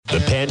The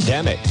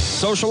pandemic,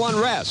 social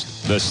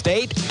unrest, the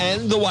state,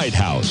 and the White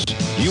House.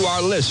 You are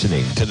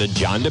listening to The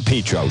John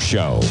DePetro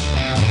Show.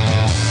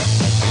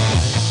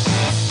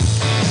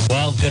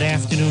 Well, good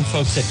afternoon,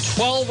 folks. At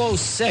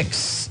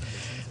 12:06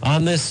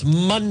 on this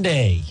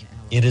Monday,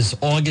 it is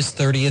August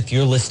 30th.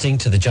 You're listening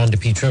to The John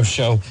DePetro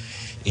Show.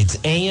 It's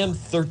AM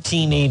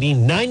 1380,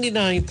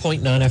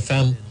 99.9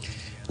 FM.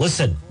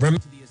 Listen,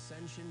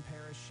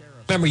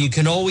 remember, you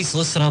can always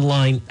listen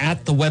online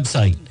at the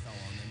website,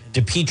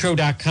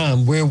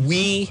 DePetro.com, where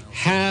we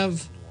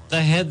have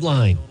the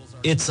headline.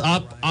 It's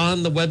up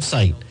on the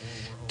website.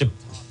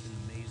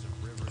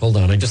 Hold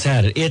on, I just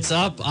had it. It's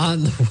up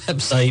on the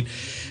website,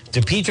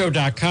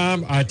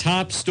 DePetro.com. Our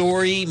top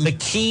story,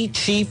 McKee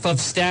Chief of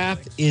Staff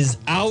is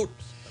out.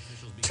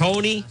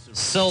 Tony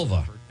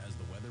Silva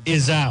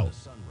is out,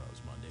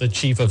 the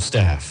Chief of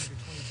Staff.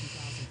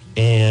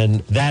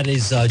 And that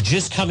is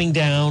just coming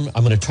down.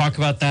 I'm going to talk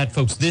about that,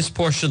 folks. This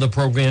portion of the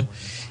program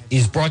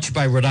is brought to you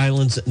by Rhode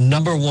Island's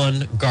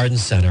 #1 garden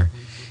center.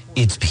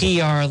 It's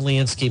PR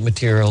Landscape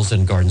Materials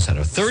and Garden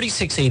Center,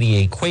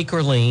 3688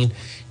 Quaker Lane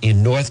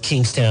in North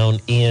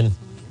Kingstown. And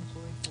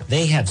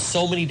they have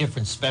so many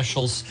different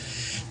specials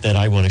that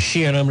I want to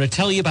share, and I'm going to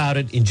tell you about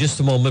it in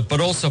just a moment.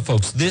 But also,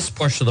 folks, this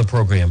portion of the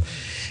program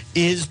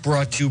is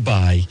brought to you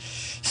by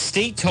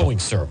State Towing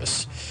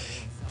Service.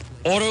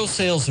 Auto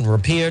sales and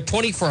repair,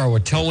 24-hour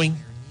towing.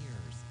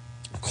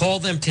 Call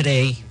them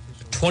today.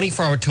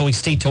 24-hour towing,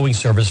 State Towing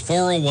Service,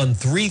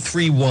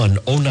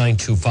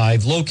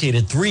 401-331-0925,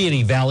 located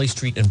 380 Valley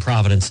Street in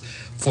Providence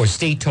for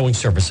State Towing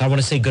Service. I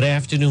want to say good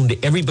afternoon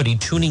to everybody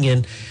tuning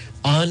in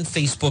on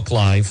Facebook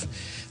Live.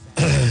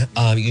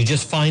 You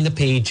just find the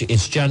page.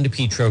 It's John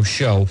DePetro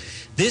Show.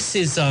 This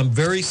is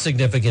very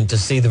significant, to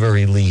say the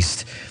very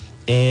least.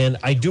 And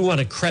I do want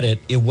to credit,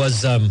 it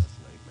was,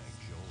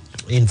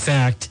 in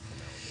fact,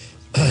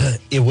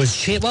 it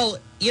was, well,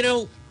 you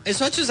know, as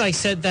much as I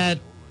said that,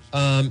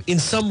 in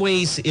some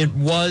ways it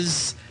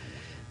was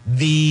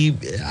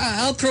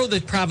I'll throw the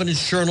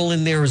Providence Journal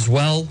in there as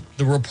well,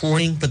 the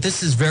reporting, but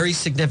this is very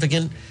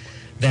significant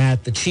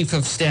that the Chief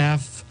of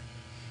Staff,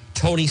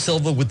 Tony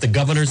Silva, with the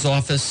governor's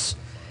office,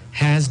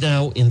 has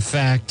now, in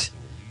fact,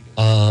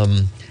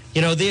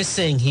 they're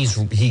saying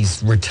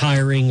he's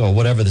retiring, or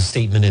whatever the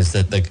statement is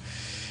that the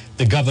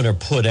governor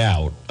put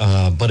out,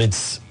 but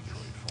it's,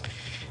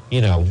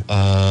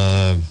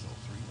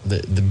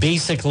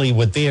 basically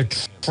what they're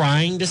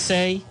trying to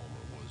say,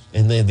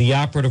 and the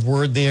operative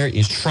word there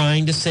is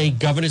trying to say,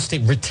 governor's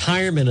state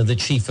retirement of the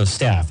Chief of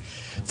Staff.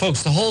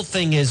 Folks, the whole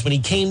thing is, when he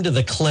came to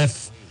the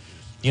cliff,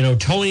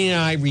 Tony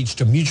and I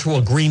reached a mutual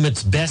agreement,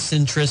 it's best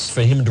interest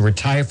for him to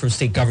retire from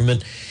state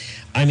government.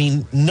 I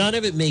mean, none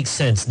of it makes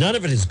sense. None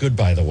of it is good,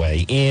 by the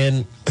way.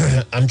 And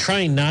I'm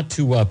trying not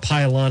to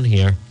pile on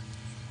here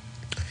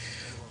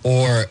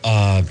or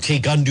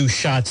take undue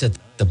shots at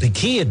the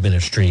McKee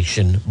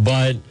administration,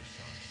 but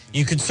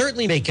you could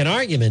certainly make an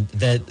argument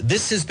that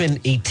this has been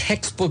a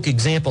textbook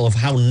example of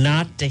how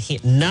not to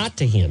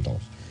handle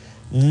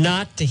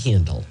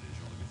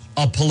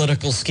a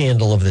political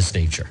scandal of this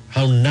nature,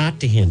 how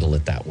not to handle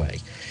it that way.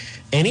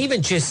 And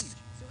even just,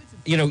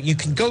 you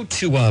can go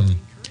to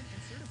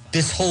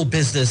this whole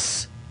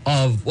business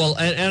of, well,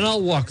 and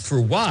I'll walk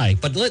through why,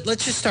 but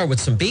let's just start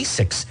with some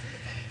basics.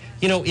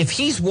 If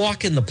he's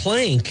walking the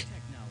plank,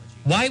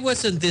 why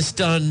wasn't this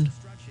done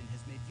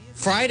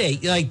Friday?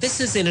 Like, this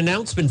is an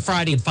announcement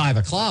Friday at 5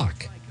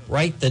 o'clock,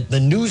 right? The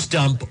news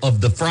dump of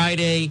the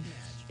Friday,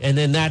 and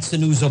then that's the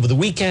news over the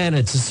weekend.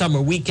 It's a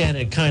summer weekend.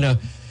 It kind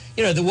of,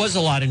 there was a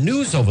lot of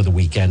news over the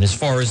weekend as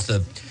far as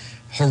the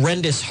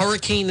horrendous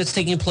hurricane that's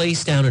taking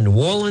place down in New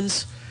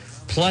Orleans.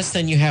 Plus,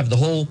 then you have the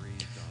whole,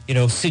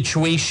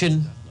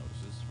 situation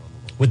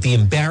with the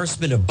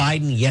embarrassment of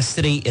Biden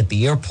yesterday at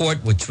the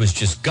airport, which was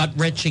just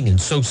gut-wrenching and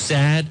so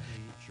sad,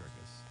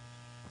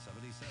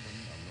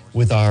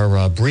 with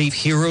our brave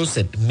heroes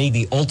that made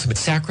the ultimate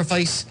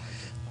sacrifice.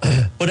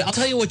 But I'll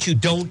tell you what you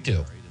don't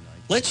do.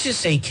 Let's just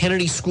say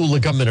Kennedy School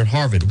of Government at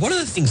Harvard. One of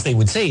the things they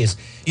would say is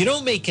you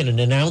don't make an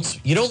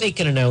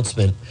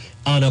announcement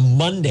on a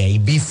Monday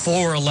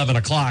before 11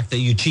 o'clock that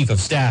your Chief of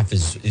Staff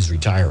is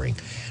retiring.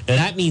 Now,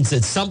 that means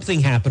that something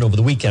happened over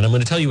the weekend. I'm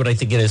going to tell you what I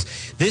think it is.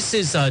 This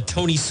is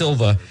Tony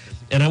Silva,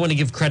 and I want to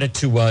give credit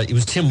to, it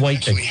was Tim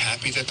White that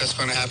happy that's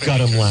going to happen. Got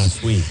him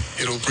last week.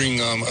 It'll bring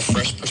a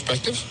fresh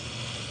perspective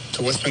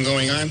to what's been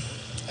going on.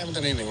 I haven't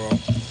done anything wrong.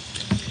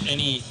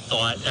 Any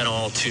thought at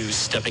all to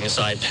stepping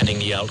aside pending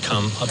the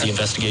outcome of the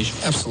investigation?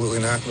 Absolutely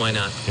not. Why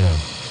not? Yeah.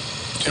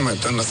 Tim,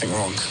 I've done nothing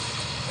wrong.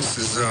 This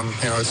is,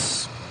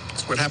 it's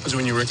what happens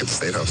when you work at the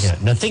State House. Yeah.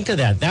 Now think of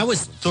that. That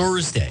was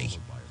Thursday,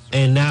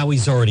 and now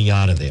he's already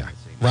out of there,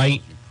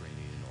 right?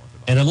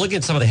 And I'm looking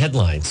at some of the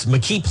headlines.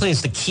 McKee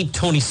plans to keep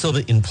Tony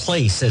Silva in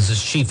place as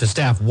his Chief of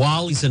Staff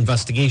while he's in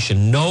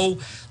investigation. No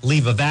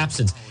leave of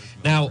absence.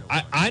 Now,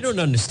 I don't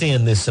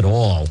understand this at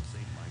all.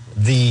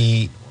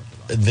 The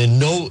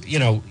no,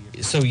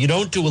 so you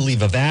don't do a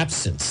leave of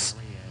absence.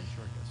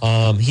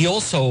 He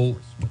also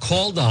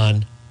called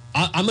on,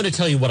 I'm going to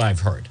tell you what I've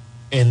heard,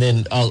 and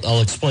then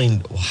I'll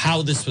explain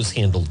how this was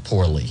handled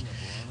poorly.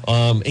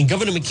 And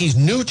Governor McKee's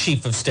new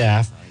chief of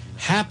staff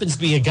happens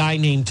to be a guy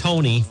named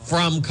Tony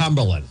from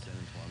Cumberland.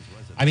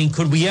 I mean,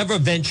 could we ever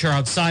venture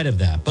outside of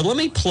that? But let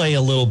me play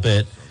a little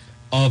bit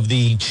of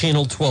the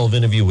Channel 12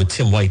 interview with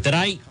Tim White that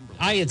I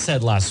had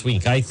said last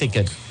week. I think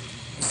it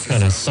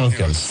kind of sunk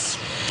him.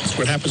 It's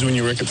what happens when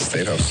you work at the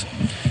State House.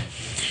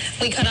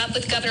 We caught up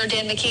with Governor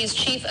Dan McKee's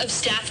chief of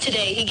staff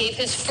today. He gave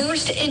his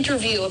first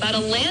interview about a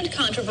land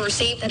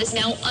controversy that is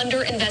now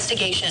under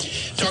investigation.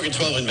 Target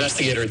 12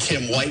 investigator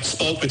Tim White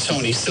spoke with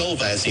Tony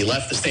Silva as he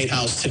left the State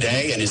House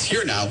today and is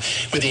here now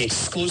with the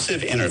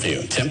exclusive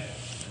interview. Tim?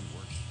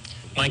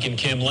 Mike and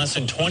Kim, less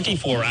than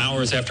 24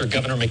 hours after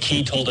Governor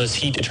McKee told us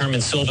he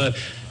determined Silva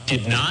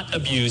did not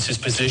abuse his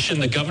position,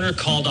 the governor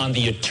called on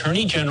the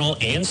Attorney General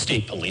and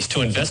State Police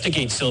to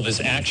investigate Silva's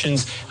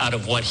actions out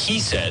of what he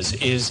says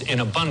is an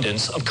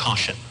abundance of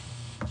caution.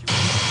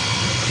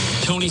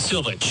 Tony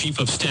Silva, chief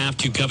of staff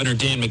to Governor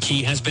Dan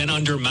McKee, has been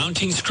under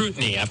mounting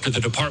scrutiny after the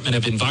Department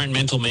of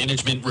Environmental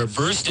Management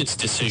reversed its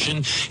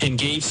decision and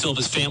gave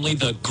Silva's family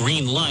the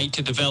green light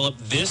to develop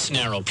this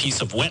narrow piece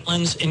of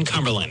wetlands in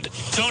Cumberland.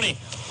 Tony,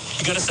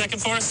 you got a second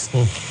for us?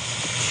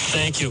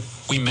 Thank you.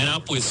 We met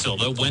up with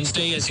Silva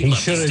Wednesday as he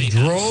left the State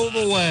House. Drove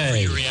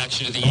away. Your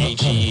reaction to the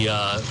AG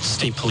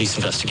State Police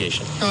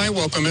investigation? No, I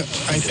welcome it.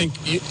 I think,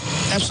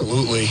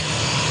 absolutely.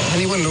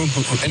 Anyone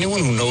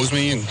who knows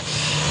me and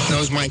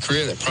knows my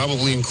career, that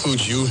probably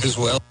includes you as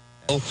well,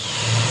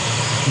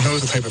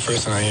 knows the type of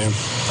person I am.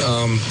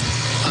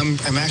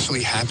 I'm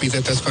actually happy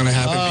that that's going to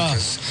happen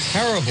because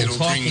it'll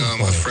bring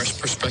a fresh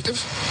perspective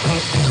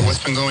to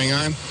what's been going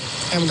on.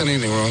 I haven't done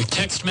anything wrong.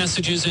 Text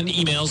messages and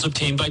emails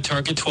obtained by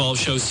Target 12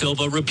 show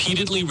Silva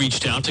repeatedly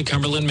reached out to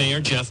Cumberland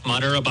Mayor Jeff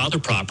Mutter about the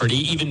property,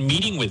 even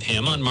meeting with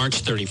him on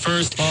March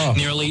 31st,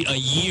 nearly a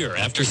year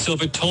after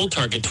Silva told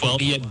Target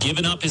 12 he had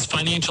given up his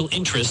financial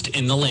interest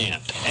in the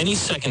land. Any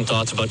second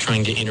thoughts about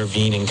trying to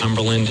intervene in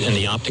Cumberland and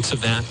the optics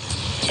of that?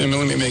 Tim,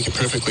 let me make it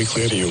perfectly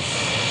clear to you.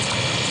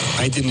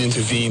 I didn't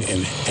intervene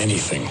in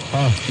anything.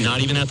 Not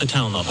even at the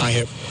town level? I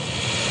have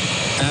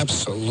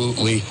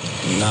absolutely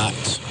not.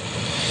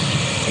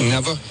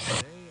 Never.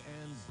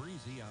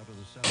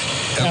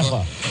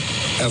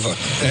 Ever.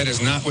 That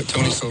is not what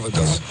Tony Silva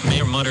does.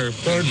 Mayor Mutter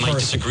might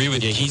disagree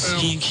with you.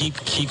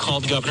 He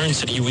called the governor and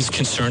said he was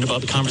concerned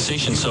about the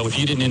conversation. So if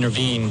you didn't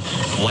intervene,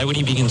 why would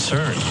he be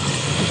concerned?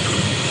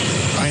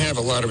 I have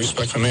a lot of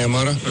respect for Mayor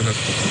Mutter.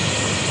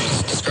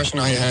 The discussion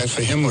I had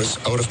for him was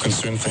out of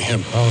concern for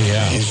him. Oh,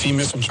 yeah. And if he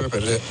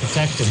misinterpreted it,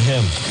 protecting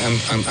him. I'm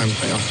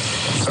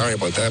sorry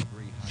about that.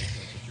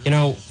 You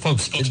know,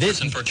 folks,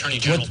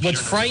 what's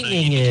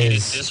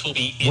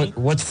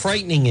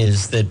frightening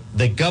is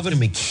that Governor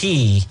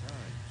McKee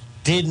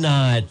did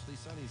not,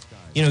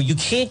 you know, you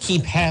can't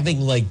keep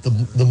having like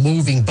the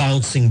moving,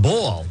 bouncing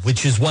ball,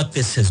 which is what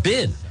this has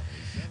been.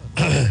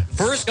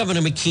 First,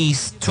 Governor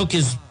McKee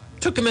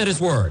took him at his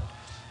word.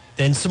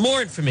 Then some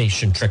more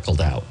information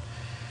trickled out.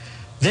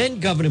 Then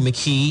Governor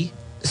McKee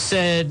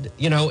said,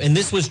 you know, and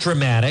this was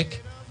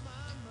dramatic,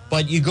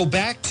 but you go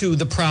back to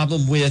the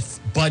problem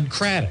with Bud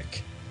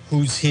Craddock,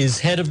 who's his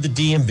head of the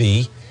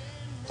DMV,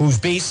 who's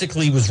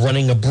basically was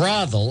running a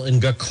brothel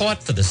and got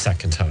caught for the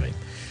second time.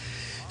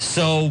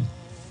 So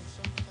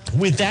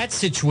with that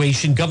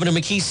situation, Governor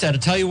McKee said, I'll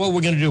tell you what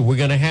we're going to do. We're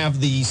going to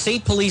have the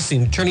state police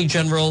and attorney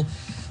general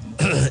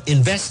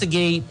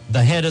investigate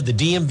the head of the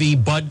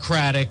DMV, Bud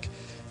Craddock,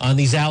 on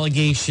these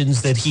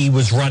allegations that he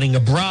was running a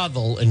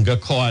brothel and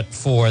got caught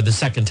for the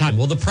second time.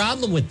 Well, the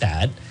problem with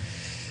that,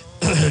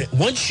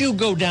 once you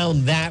go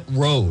down that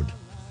road,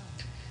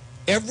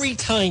 every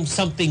time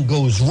something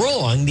goes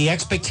wrong, the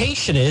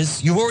expectation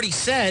is, you've already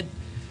said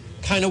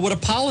kind of what a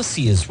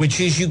policy is,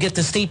 which is you get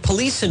the state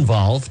police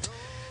involved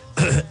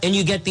and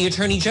you get the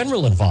attorney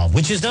general involved,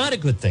 which is not a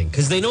good thing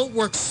because they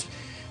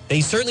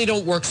certainly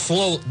don't work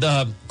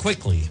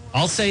quickly.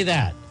 I'll say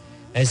that.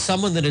 As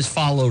someone that has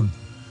followed,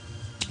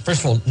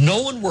 first of all,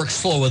 no one works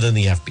slower than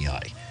the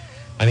FBI.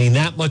 I mean,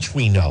 that much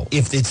we know.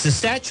 If it's the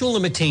statute of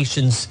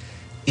limitations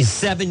is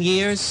 7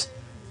 years,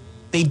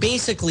 they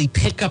basically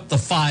pick up the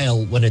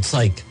file when it's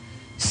like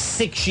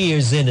 6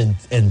 years in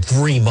and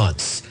 3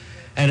 months.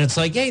 And it's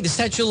like, hey, the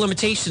statute of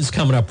limitations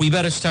coming up. We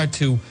better start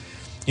to,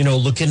 you know,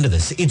 look into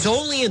this. It's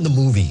only in the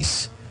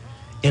movies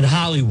in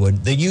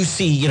Hollywood that you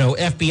see, you know,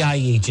 FBI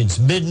agents,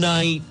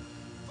 midnight,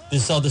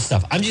 this other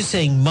stuff. I'm just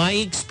saying my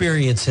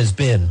experience has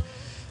been,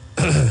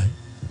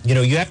 you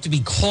know, you have to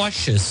be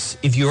cautious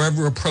if you're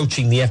ever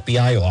approaching the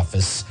FBI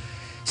office,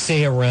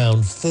 say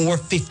around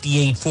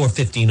 4:58,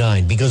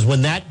 4:59, because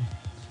when that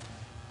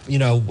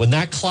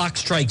clock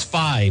strikes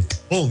 5,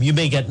 boom, you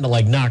may get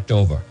like knocked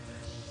over.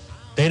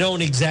 They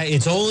don't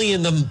it's only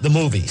in the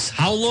movies.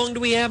 How long do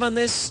we have on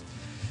this?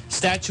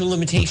 Statute of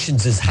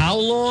limitations is how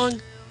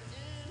long?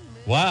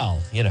 Wow,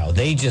 you know,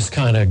 they just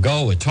kind of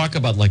go and talk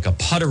about like a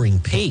puttering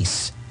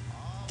pace.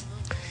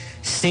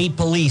 State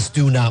police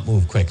do not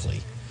move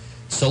quickly.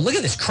 So look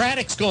at this.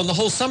 Craddock's gone the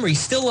whole summer. He's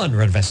still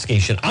under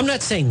investigation. I'm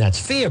not saying that's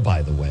fair,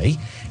 by the way.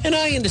 And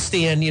I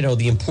understand, you know,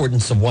 the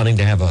importance of wanting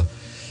to have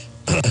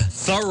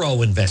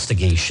thorough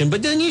investigation.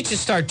 But then you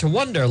just start to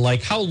wonder,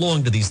 like, how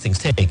long do these things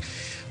take?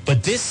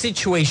 But this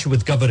situation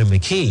with Governor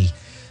McKee,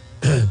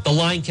 the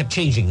line kept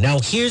changing. Now,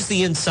 here's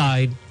the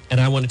inside, and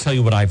I want to tell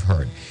you what I've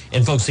heard.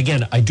 And, folks,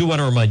 again, I do want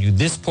to remind you,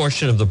 this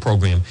portion of the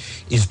program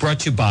is brought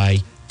to you by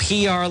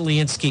PR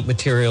Landscape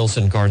Materials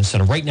and Garden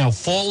Center. Right now,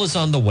 fall is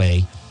on the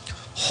way.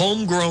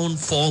 Homegrown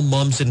fall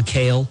mums and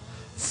kale,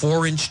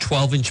 4-inch,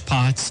 12-inch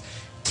pots,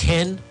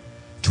 10,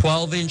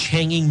 12-inch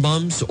hanging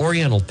mums,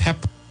 Oriental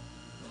peppers,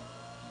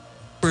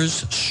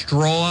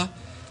 straw.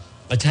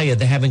 I tell you,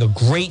 they're having a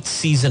great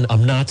season.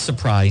 I'm not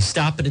surprised.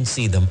 Stop it and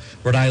see them.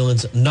 Rhode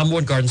Island's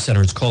 #1 garden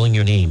center is calling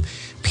your name.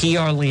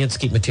 PR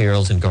Landscape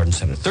Materials and Garden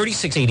Center,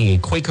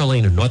 3688 Quaker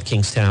Lane in North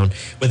Kingstown,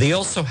 where they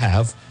also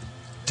have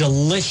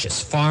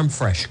delicious farm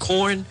fresh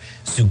corn,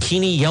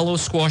 zucchini, yellow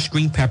squash,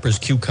 green peppers,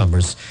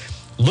 cucumbers.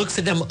 Look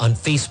for them on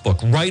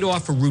Facebook, right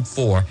off of Route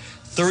 4,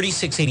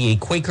 3688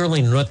 Quaker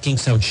Lane in North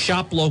Kingstown.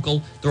 Shop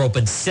local. They're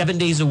open 7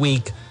 days a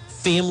week.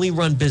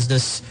 Family-run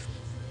business.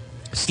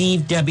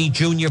 Steve, Debbie,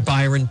 Junior,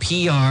 Byron,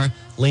 PR,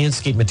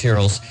 Landscape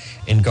Materials,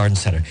 and Garden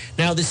Center.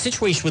 Now, the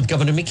situation with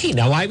Governor McKee.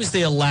 Now, I was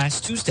there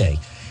last Tuesday,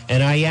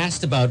 and I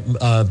asked about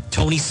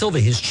Tony Silva,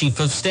 his chief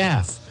of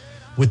staff,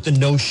 with the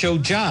no-show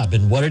job.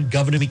 And what did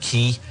Governor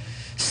McKee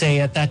say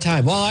at that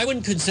time? Well, I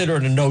wouldn't consider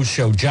it a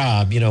no-show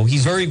job. You know,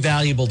 he's very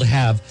valuable to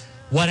have.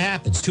 What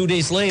happens? 2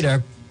 days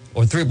later,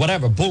 or 3,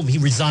 whatever, boom, he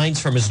resigns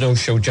from his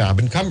no-show job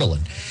in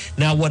Cumberland.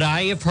 Now, what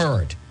I have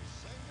heard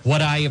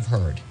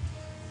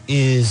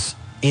is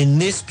in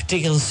this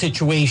particular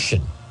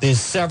situation,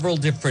 there's several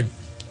different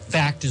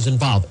factors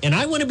involved. And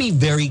I want to be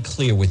very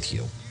clear with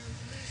you.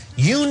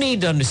 You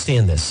need to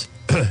understand this.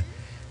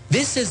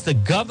 This is the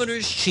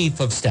governor's chief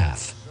of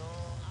staff.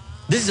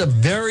 This is a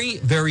very,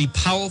 very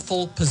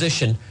powerful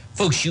position.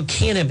 Folks, you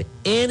can't have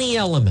any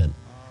element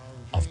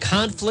of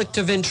conflict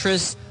of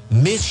interest,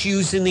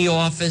 misuse in the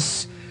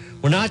office.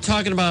 We're not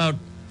talking about,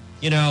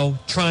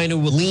 trying to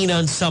lean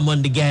on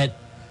someone to get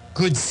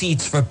good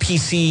seats for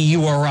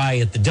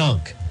PCURI at the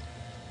dunk,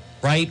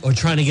 right? Or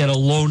trying to get a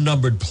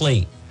low-numbered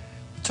plate.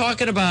 We're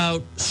talking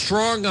about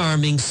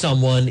strong-arming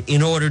someone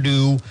in order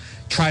to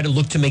try to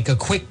look to make a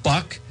quick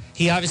buck.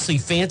 He obviously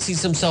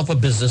fancies himself a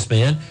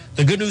businessman.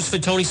 The good news for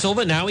Tony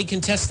Silva, now he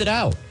can test it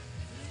out.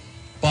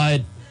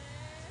 But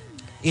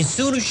as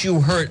soon as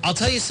you heard, I'll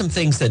tell you some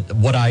things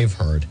what I've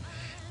heard,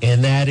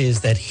 and that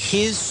is that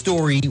his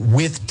story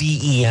with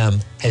DEM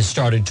has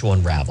started to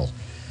unravel.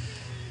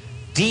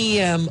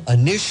 DEM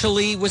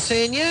initially was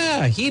saying,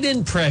 yeah, he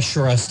didn't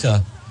pressure us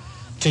to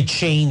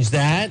change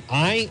that.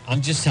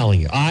 I'm just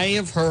telling you, I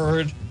have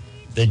heard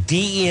the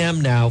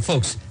DEM now,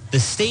 folks, the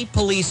state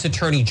police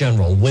attorney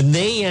general, when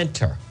they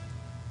enter,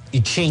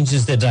 it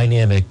changes the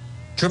dynamic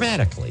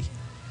dramatically.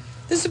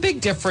 There's a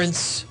big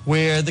difference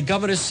where the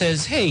governor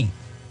says, hey,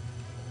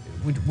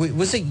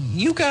 was it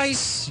you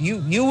guys,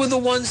 you were the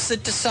ones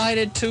that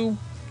decided to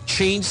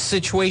change the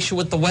situation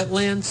with the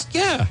wetlands?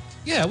 Yeah,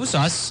 it was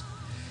us.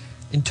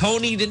 And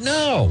Tony did,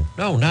 no,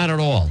 not at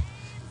all.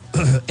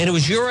 And it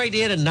was your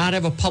idea to not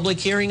have a public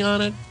hearing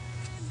on it?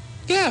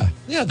 Yeah,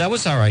 that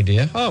was our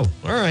idea. Oh,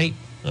 all right.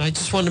 I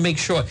just wanted to make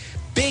sure.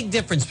 Big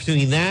difference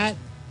between that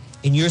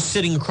and you're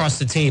sitting across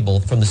the table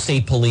from the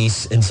state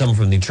police and someone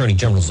from the attorney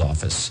general's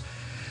office,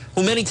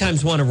 who many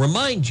times want to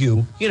remind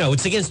you,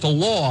 it's against the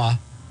law.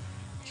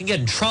 You can get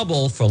in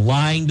trouble for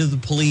lying to the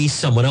police.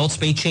 Someone else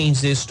may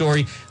change their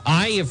story.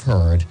 I have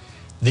heard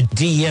the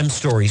DEM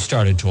story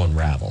started to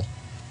unravel,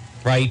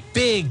 right?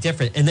 Big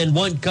difference. And then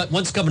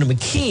once Governor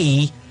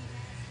McKee,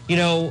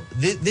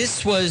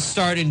 this was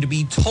starting to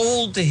be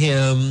told to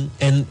him,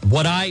 and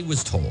what I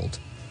was told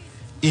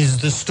is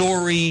the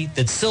story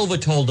that Silva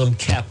told him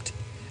kept,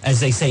 as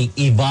they say,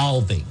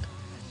 evolving.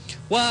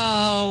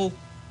 Well,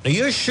 are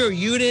you sure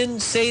you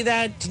didn't say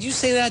that? Did you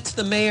say that to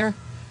the mayor?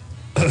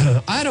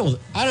 I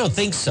don't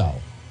think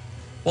so.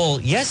 Well,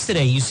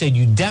 yesterday you said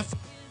you definitely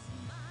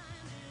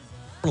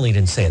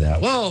didn't say that.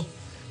 Well,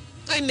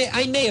 I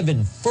may have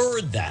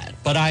inferred that,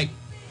 but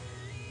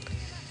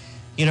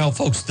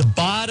folks, the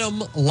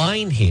bottom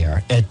line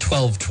here at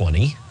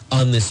 12:20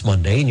 on this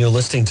Monday, and you're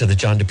listening to the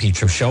John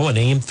DePietro Show on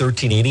AM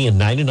 1380 and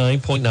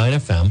 99.9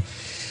 FM.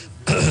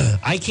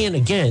 I can't,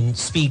 again,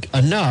 speak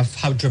enough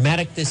how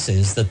dramatic this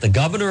is that the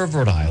governor of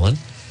Rhode Island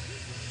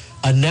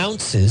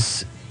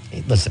announces,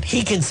 listen,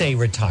 he can say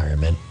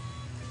retirement,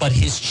 but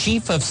his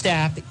chief of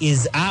staff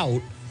is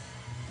out,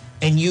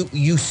 and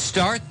you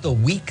start the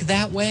week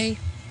that way,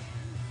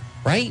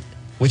 right?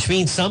 Which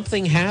means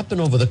something happened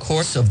over the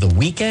course of the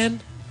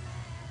weekend.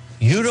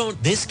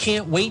 This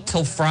can't wait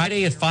till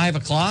Friday at 5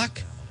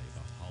 o'clock?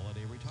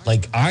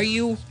 Like, are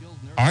you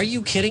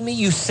kidding me?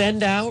 You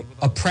send out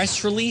a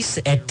press release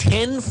at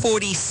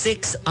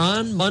 10:46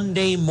 on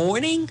Monday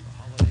morning?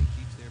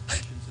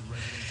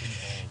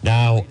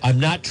 Now,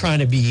 I'm not trying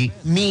to be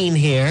mean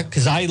here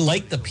because I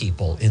like the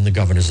people in the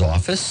governor's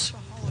office.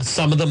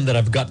 Some of them that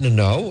I've gotten to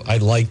know, I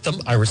like them.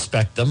 I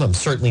respect them. I'm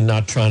certainly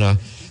not trying to,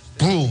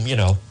 boom,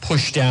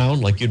 push down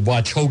like you'd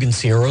watch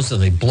Hogan's Heroes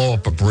and they blow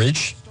up a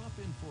bridge.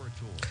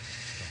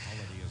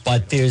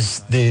 But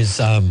there's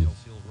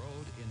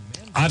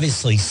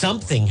obviously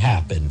something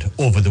happened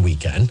over the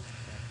weekend.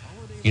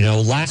 You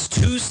know, last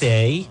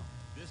Tuesday,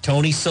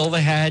 Tony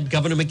Silva had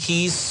Governor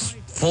McKee's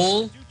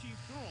full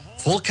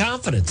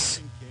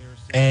confidence.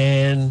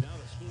 And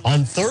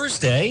on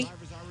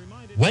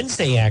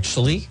Wednesday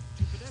actually,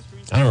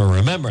 I don't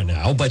remember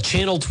now, but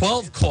Channel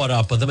 12 caught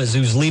up with him as he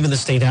was leaving the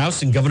State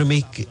House, and Governor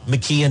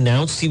McKee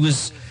announced he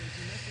was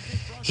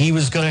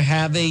going to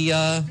have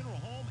a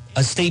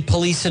state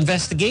police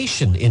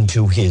investigation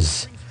into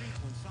his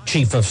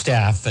chief of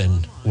staff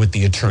and with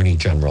the attorney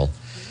general.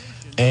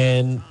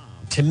 And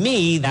to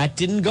me, that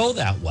didn't go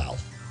that well.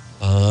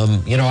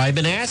 You know, I've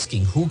been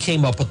asking who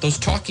came up with those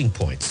talking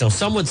points. Now,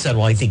 someone said,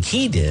 well, I think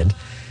he did.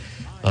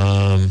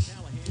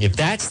 If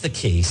that's the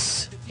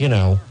case, you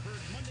know,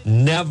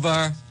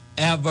 never,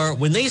 ever,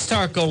 when they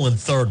start going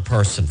third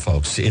person,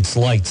 folks, it's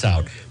lights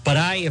out. But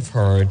I have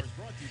heard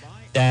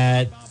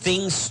that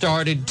things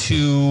started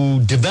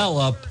to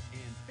develop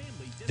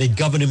that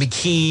Governor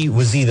McKee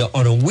was either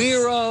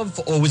unaware of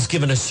or was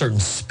given a certain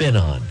spin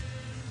on.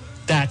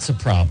 That's a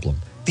problem.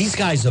 These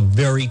guys are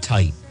very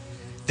tight.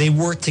 They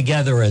work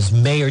together as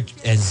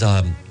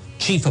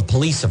chief of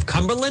police of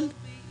Cumberland.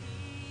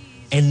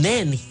 And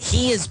then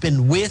he has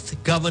been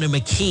with Governor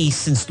McKee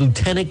since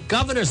lieutenant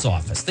governor's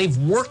office. They've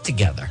worked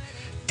together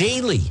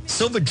daily.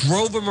 Silva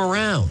drove him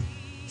around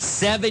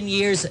 7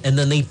 years, and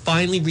then they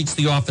finally reached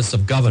the office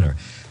of governor.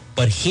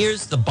 But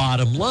here's the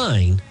bottom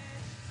line,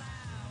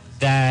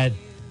 that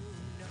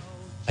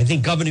I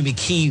think Governor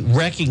McKee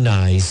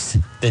recognized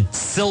that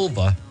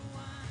Silva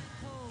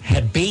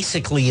had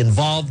basically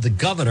involved the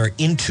governor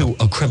into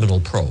a criminal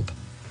probe.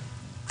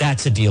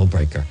 That's a deal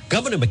breaker.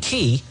 Governor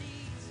McKee,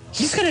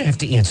 he's going to have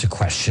to answer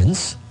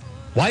questions.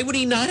 Why would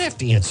he not have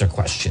to answer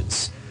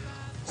questions?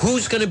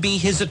 Who's going to be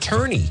his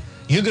attorney?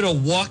 You're going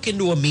to walk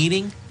into a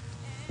meeting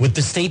with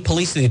the state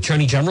police and the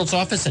attorney general's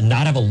office and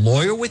not have a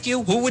lawyer with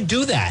you? Who would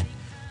do that?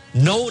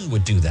 No one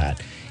would do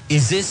that.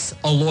 Is this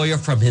a lawyer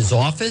from his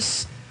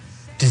office?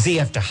 Does he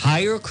have to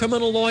hire a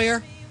criminal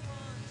lawyer?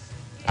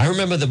 I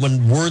remember that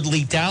when word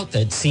leaked out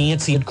that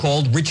CNC had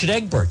called Richard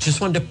Egbert,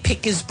 just wanted to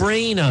pick his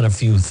brain on a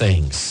few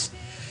things.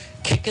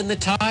 Kicking the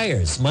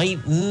tires.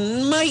 Might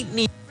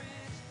need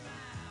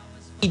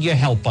your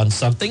help on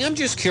something. I'm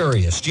just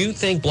curious. Do you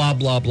think blah,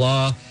 blah,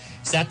 blah?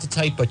 Is that the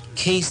type of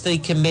case they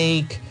can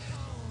make?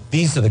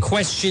 These are the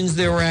questions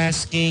they were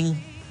asking.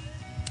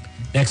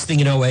 Next thing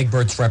you know,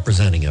 Egbert's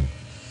representing him.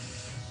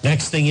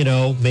 Next thing you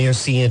know, Mayor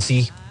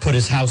CNC put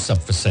his house up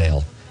for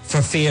sale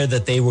for fear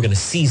that they were going to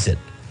seize it,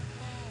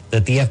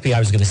 that the FBI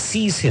was going to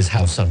seize his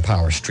house on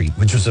Power Street,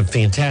 which was a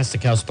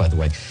fantastic house, by the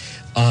way,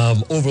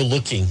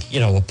 overlooking, you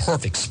know, a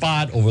perfect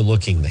spot,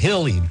 overlooking the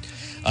hill.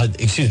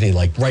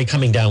 Like right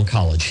coming down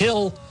College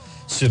Hill,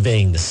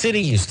 surveying the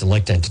city. He used to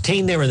like to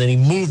entertain there, and then he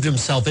moved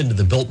himself into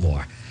the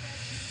Biltmore.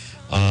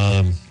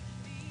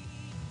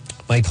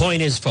 My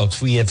point is,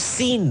 folks, we have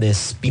seen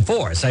this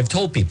before. As I've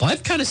told people,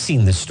 I've kind of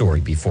seen this story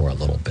before a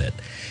little bit.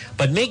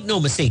 But make no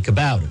mistake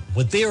about it,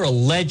 what they're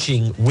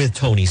alleging with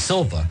Tony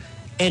Silva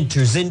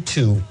enters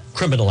into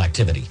criminal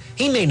activity.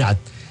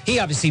 He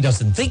obviously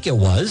doesn't think it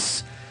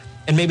was,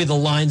 and maybe the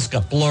lines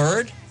got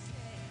blurred.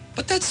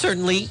 But that's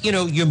certainly, you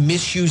know, you're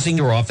misusing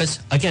your office.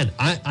 Again,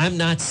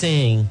 I'm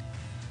saying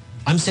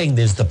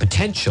there's the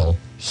potential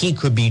he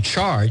could be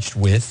charged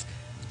with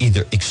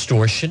either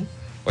extortion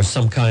or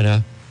some kind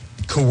of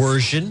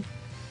coercion,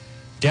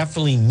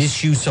 definitely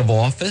misuse of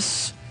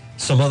office,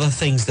 some other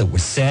things that were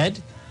said,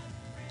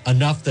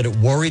 enough that it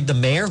worried the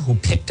mayor who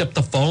picked up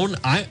the phone.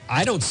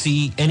 I don't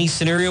see any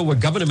scenario where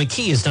Governor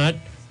McKee is not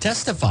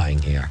testifying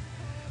here,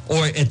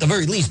 or at the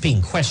very least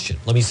being questioned.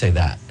 Let me say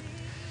that.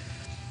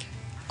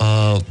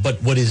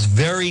 But what is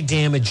very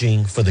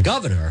damaging for the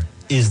governor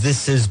is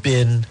this has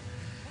been,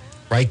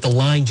 right, the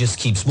line just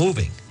keeps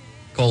moving.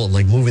 Call it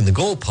like moving the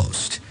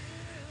goalpost.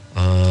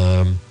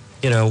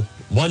 You know,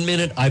 1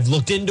 minute, I've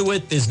looked into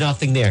it, there's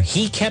nothing there.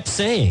 He kept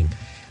saying,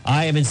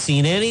 I haven't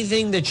seen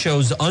anything that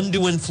shows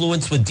undue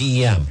influence with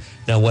DEM.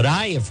 Now, what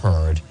I have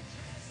heard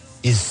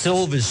is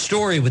Silva's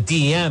story with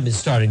DEM is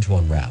starting to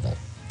unravel.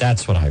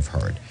 That's what I've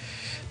heard.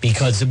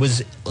 Because it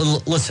was,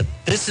 listen,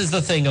 this is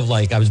the thing of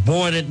like, I was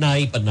born at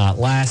night, but not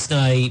last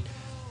night.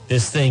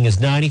 This thing is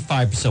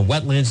 95%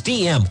 wetlands.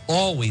 DEM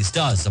always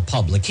does a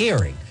public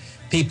hearing.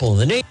 People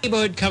in the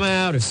neighborhood come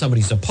out. If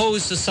somebody's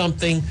opposed to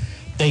something,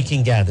 they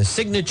can gather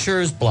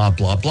signatures, blah,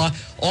 blah, blah.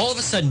 All of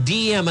a sudden,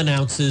 DEM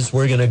announces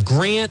we're going to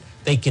grant,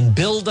 they can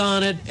build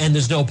on it, and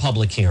there's no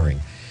public hearing.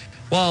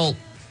 Well,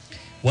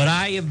 what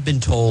I have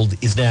been told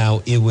is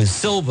now it was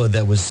Silva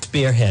that was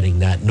spearheading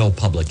that no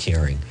public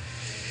hearing.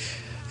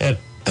 And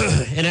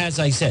as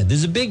I said,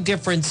 there's a big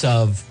difference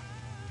of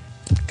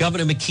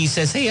Governor McKee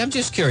says, hey, I'm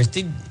just curious,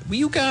 were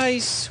you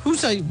guys,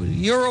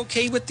 you're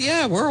okay with,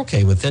 yeah, we're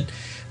okay with it.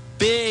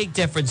 Big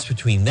difference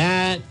between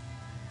that,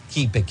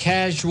 keep it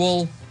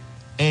casual,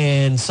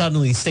 and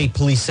suddenly state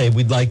police say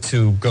we'd like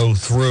to go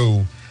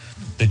through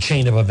the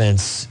chain of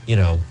events, you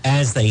know,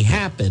 as they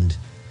happened.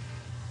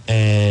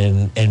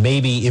 And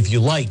maybe if you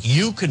like,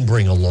 you can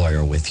bring a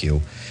lawyer with you.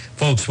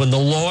 Folks, when the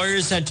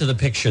lawyers enter the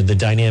picture, the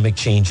dynamic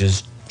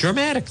changes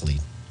dramatically,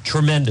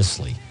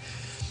 tremendously.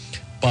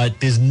 But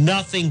there's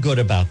nothing good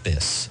about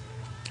this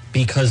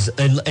because,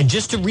 and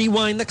just to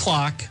rewind the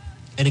clock,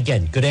 and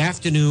again, good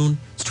afternoon.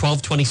 It's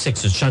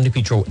 12:26. It's John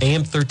DePietro,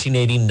 AM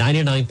 1380,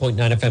 99.9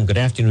 FM. Good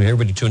afternoon,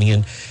 everybody tuning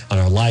in on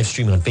our live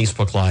stream on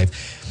Facebook Live.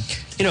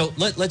 You know,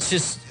 let's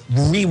just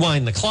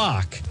rewind the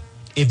clock.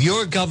 If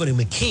you're Governor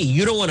McKee,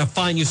 you don't want to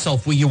find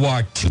yourself where you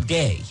are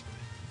today,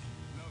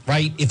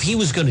 right? If he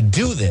was going to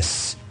do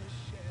this,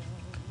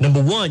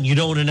 number one, you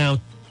don't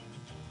announce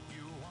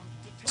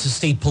a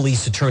state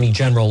police attorney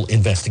general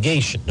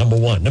investigation, number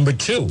one. Number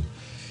two,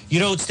 you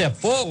don't step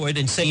forward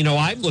and say, you know,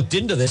 I've looked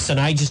into this and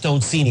I just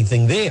don't see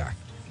anything there.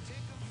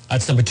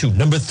 That's number two.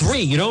 Number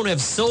three, you don't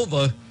have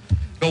Silva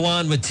go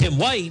on with Tim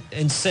White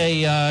and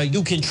say,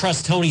 you can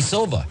trust Tony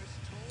Silva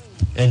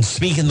and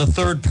speak in the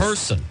third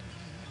person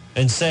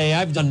and say,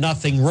 I've done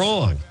nothing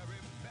wrong.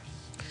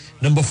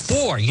 Number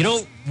four, you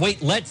don't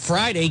let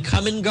Friday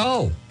come and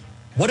go.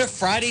 What are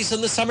Fridays in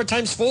the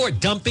summertime's for?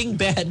 Dumping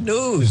bad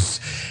news.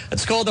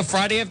 It's called the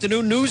Friday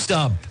afternoon news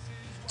dump.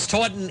 It's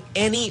taught in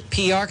any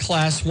PR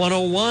class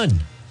 101.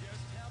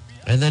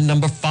 And then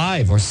number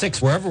 5 or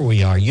 6, wherever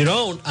we are, you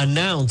don't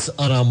announce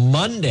on a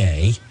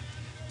Monday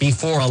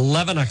before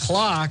 11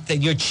 o'clock that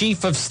your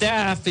chief of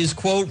staff is,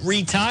 quote,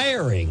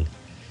 retiring.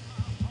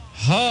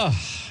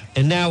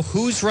 And now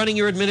who's running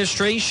your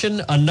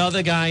administration?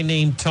 Another guy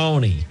named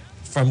Tony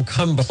from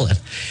Cumberland.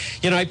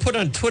 You know, I put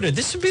on Twitter,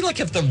 this would be like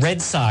if the Red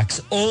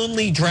Sox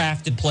only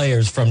drafted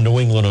players from New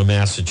England or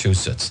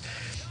Massachusetts.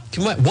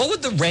 What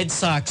would the Red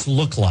Sox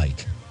look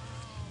like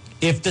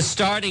if the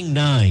starting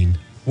 9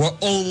 were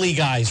only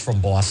guys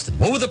from Boston?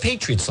 What would the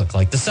Patriots look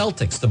like? The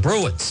Celtics, the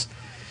Bruins?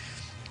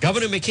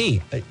 Governor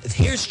McKee,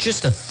 here's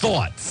just a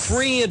thought,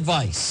 free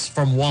advice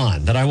from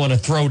Juan that I want to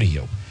throw to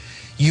you.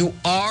 You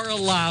are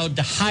allowed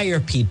to hire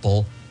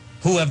people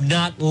who have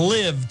not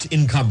lived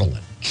in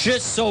Cumberland,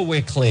 just so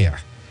we're clear.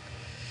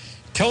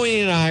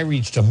 Tony and I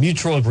reached a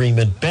mutual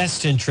agreement,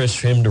 best interest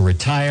for him to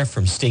retire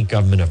from state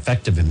government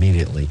effective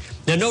immediately.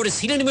 Now notice,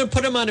 he didn't even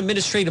put him on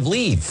administrative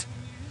leave.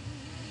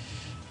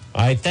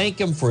 I thank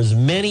him for his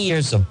many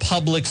years of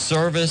public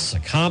service,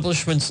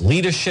 accomplishments,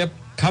 leadership,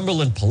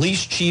 Cumberland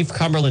Police Chief,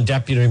 Cumberland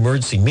Deputy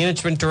Emergency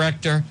Management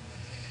Director,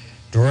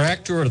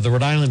 Director of the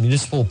Rhode Island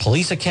Municipal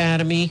Police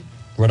Academy,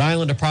 Rhode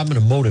Island Department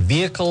of Motor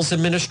Vehicles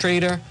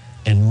Administrator,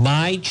 and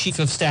my Chief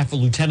of Staff, a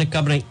Lieutenant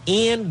Governor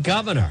and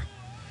Governor.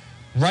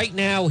 Right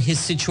now, his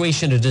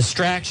situation, a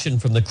distraction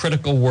from the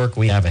critical work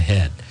we have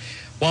ahead.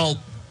 Well,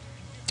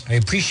 I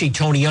appreciate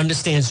Tony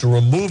understands to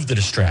remove the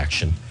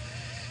distraction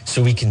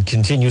so we can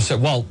continue. So,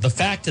 well, the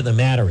fact of the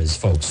matter is,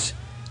 folks,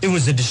 it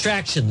was a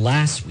distraction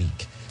last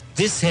week.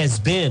 This has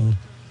been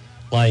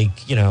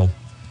like, you know,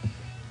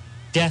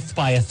 death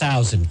by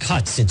 1,000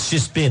 cuts. It's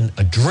just been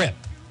a drip.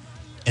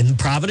 And the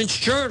Providence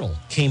Journal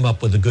came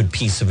up with a good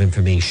piece of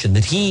information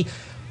that he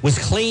was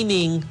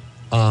claiming,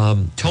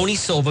 Tony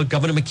Silva,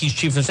 Governor McKee's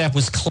chief of staff,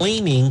 was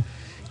claiming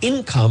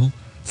income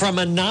from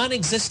a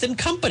non-existent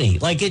company.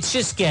 Like, it's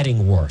just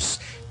getting worse.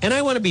 And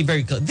I want to be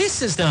very clear.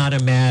 This is not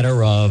a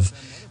matter of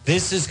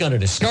this is going to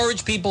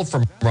discourage people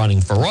from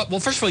running for office. Well,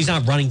 first of all, he's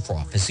not running for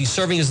office. He's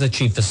serving as the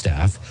chief of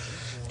staff.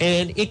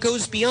 And it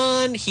goes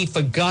beyond, he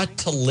forgot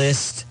to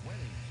list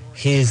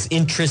his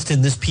interest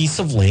in this piece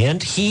of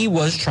land. He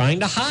was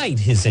trying to hide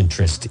his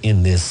interest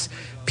in this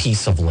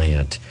piece of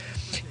land.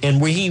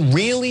 And where he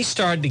really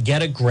started to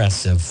get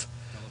aggressive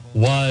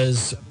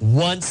was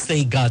once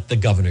they got the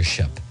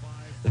governorship.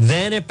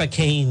 Then it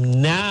became,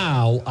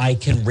 now I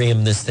can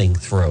ram this thing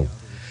through.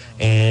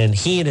 And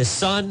he and his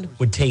son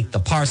would take the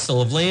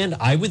parcel of land.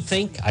 I would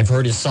think, I've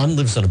heard his son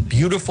lives on a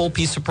beautiful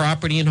piece of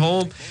property and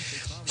home.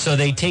 So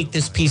they take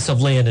this piece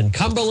of land in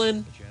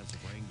Cumberland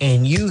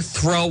and you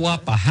throw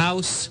up a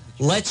house.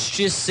 Let's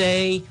just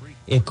say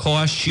it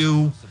costs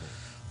you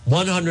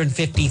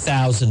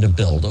 $150,000 to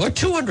build or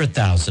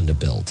 $200,000 to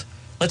build.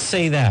 Let's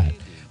say that.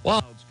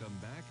 Well,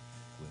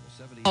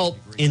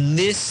 in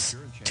this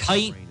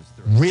tight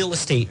real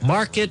estate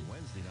market,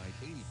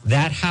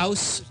 that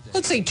house,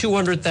 let's say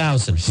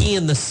 $200,000. He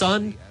and the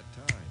son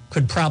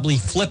could probably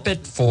flip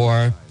it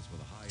for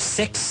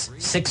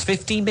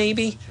 $650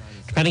 maybe,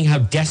 depending how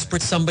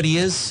desperate somebody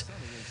is.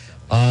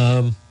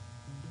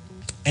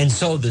 And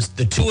so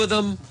the two of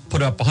them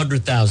put up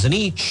 $100,000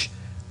 each,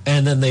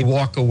 and then they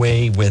walk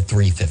away with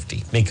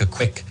 $350. Make a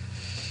quick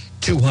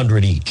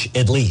 $200 each,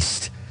 at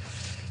least.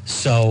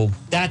 So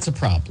that's a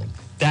problem.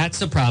 That's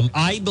a problem.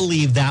 I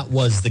believe that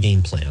was the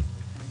game plan.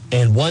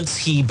 And once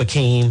he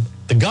became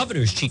the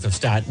governor's chief of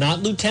staff,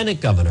 not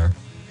lieutenant governor,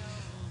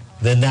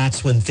 then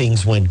that's when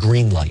things went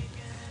green light.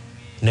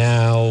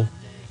 Now,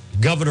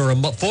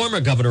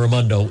 former Governor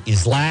Raimondo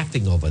is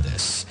laughing over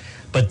this.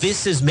 But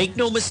this is, make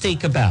no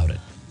mistake about it,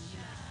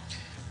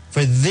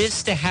 for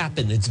this to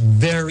happen, it's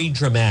very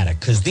dramatic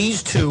because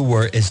these two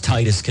were as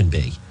tight as can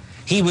be.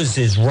 He was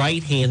his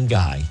right-hand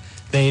guy.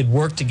 They had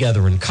worked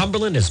together in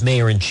Cumberland as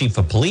mayor and chief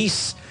of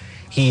police.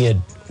 He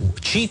had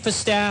chief of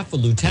staff, a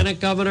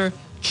lieutenant governor,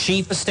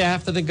 chief of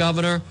staff of the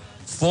governor,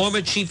 former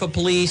chief of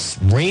police,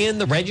 ran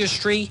the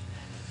registry.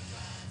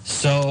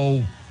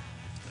 So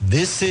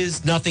this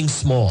is nothing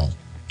small.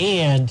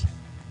 And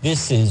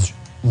this is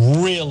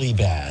really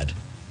bad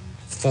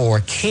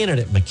for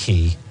candidate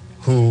McKee,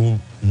 who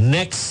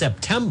next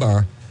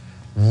September,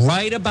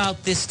 right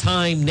about this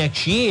time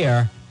next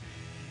year,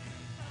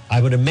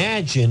 I would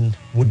imagine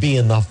would be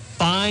in the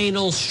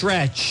final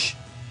stretch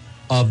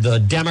of the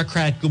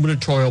Democrat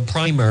gubernatorial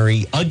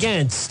primary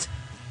against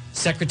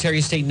Secretary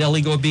of State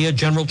Nellie Gorbea,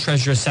 General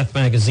Treasurer Seth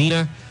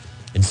Magaziner,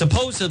 and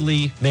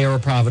supposedly Mayor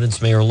of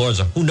Providence, Mayor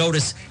Lorza, who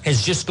notice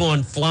has just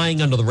gone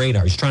flying under the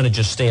radar. He's trying to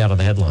just stay out of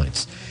the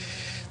headlines.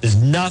 There's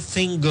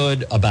nothing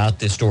good about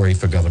this story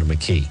for Governor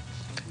McKee.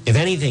 If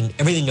anything,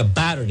 everything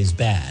about it is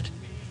bad.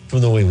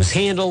 From the way it was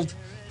handled,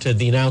 to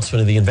the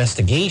announcement of the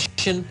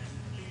investigation,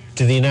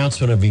 to the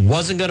announcement of he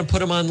wasn't going to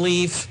put him on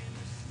leave,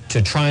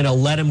 to trying to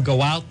let him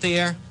go out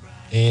there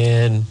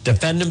and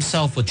defend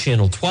himself with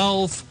Channel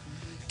 12,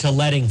 to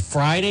letting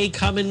Friday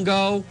come and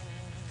go.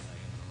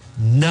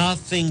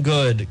 Nothing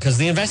good, because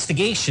the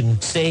investigation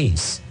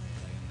stays.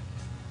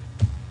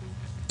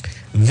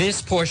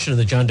 This portion of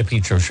the John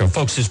DePietro Show,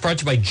 folks, is brought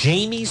to you by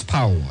Jamie's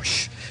Power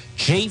Wash.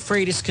 J.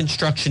 Freitas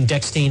Construction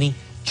Deck Staining.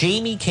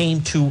 Jamie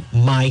came to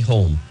my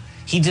home.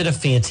 He did a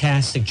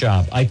fantastic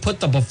job. I put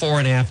the before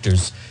and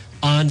afters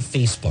on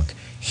Facebook.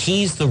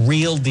 He's the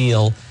real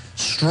deal.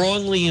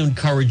 Strongly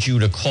encourage you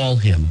to call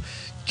him.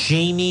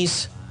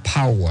 Jamie's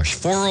Power Wash,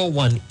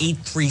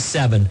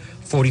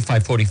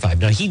 401-837-4545.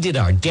 Now, he did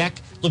our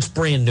deck. Looks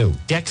brand new.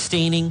 Deck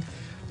staining.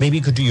 Maybe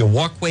you could do your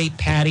walkway,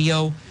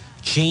 patio.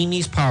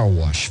 Jamie's Power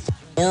Wash,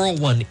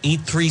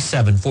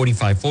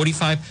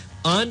 401-837-4545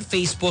 on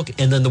Facebook.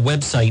 And then the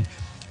website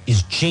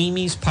is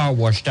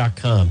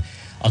jamiespowerwash.com.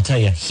 I'll tell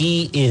you,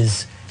 he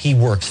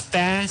works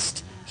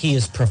fast. He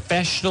is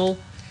professional.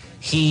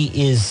 He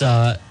is,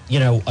 a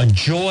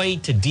joy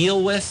to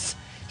deal with.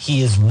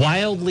 He is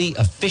wildly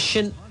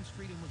efficient.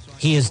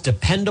 He is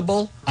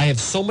dependable. I have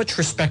so much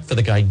respect for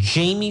the guy.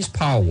 Jamie's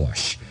Power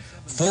Wash,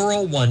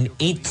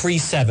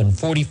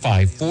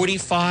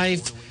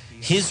 401-837-4545.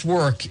 His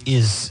work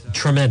is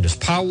tremendous.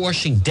 Power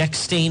washing, deck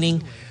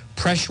staining,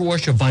 pressure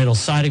wash of vinyl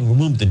siding,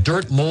 remove the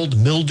dirt, mold,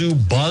 mildew,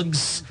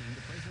 bugs.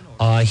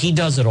 He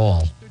does it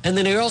all. And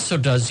then he also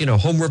does,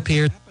 home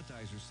repair,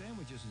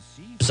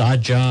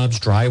 odd jobs,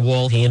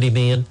 drywall,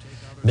 handyman,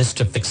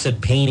 Mr.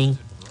 Fix-It, painting.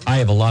 I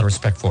have a lot of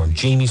respect for him.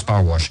 Jamie's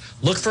Power Wash.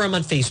 Look for him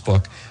on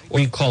Facebook, or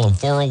you call him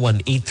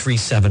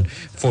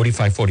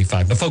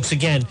 401-837-4545. But folks,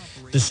 again,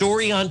 the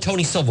story on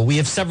Tony Silva, we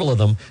have several of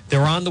them.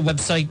 They're on the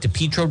website,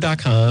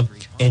 DePietro.com.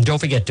 And don't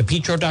forget,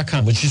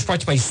 DePietro.com, which is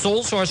brought to you by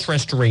Soul Source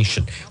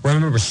Restoration.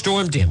 Remember,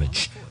 storm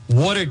damage,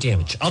 water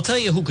damage. I'll tell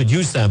you who could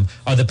use them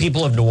are the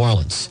people of New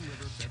Orleans.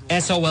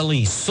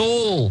 SOLE,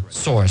 Soul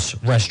Source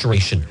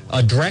Restoration.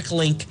 A direct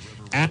link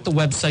at the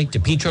website,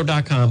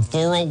 DePietro.com,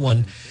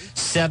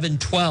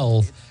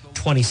 401-712-2700.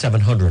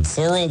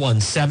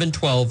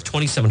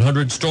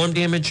 401-712-2700. Storm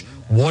damage,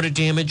 water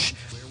damage,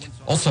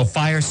 also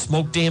fire,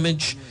 smoke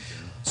damage.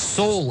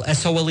 Soul,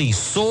 SOLE,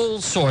 Soul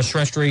Source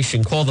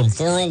Restoration. Call them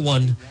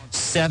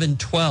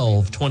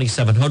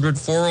 401-712-2700,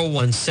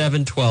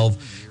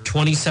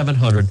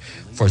 401-712-2700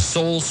 for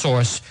Soul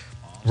Source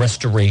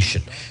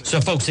Restoration.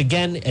 So, folks,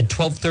 again, at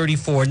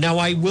 12:34. Now,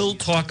 I will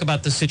talk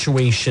about the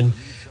situation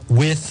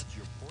with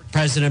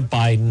President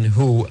Biden,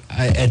 who,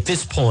 at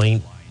this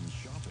point,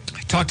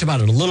 I talked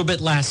about it a little bit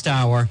last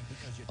hour.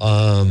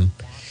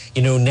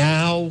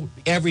 Now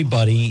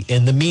everybody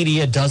in the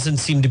media doesn't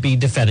seem to be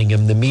defending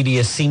him. The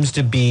media seems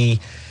to be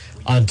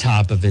on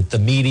top of it. The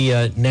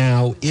media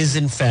now is,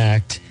 in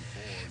fact,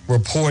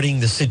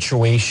 reporting the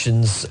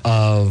situations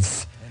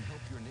of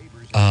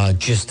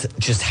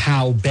just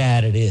how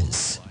bad it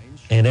is.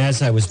 And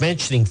as I was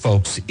mentioning,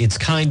 folks, it's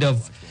kind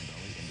of,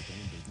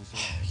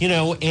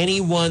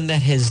 anyone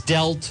that has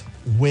dealt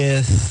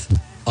with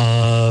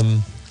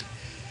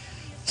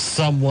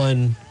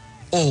someone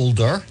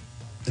older,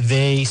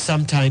 they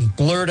sometimes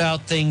blurt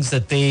out things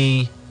that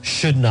they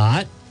should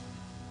not.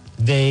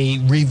 They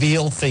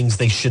reveal things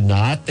they should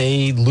not.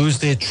 They lose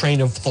their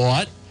train of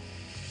thought.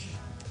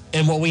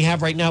 And what we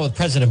have right now with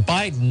President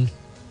Biden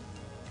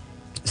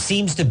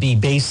seems to be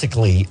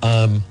basically,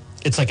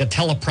 it's like a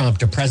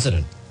teleprompter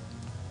president.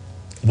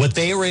 What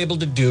they are able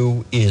to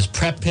do is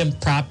prep him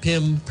up, get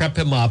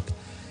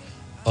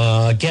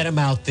him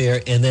out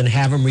there, and then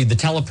have him read the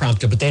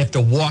teleprompter, but they have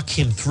to walk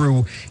him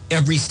through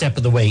every step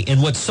of the way.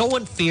 And what's so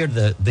unfair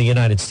to the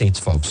United States,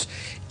 folks,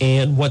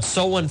 and what's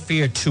so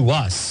unfair to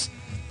us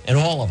and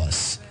all of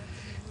us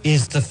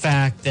is the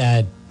fact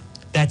that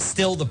that's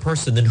still the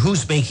person, then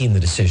who's making the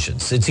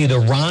decisions? It's either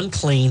Ron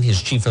Klain,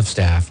 his chief of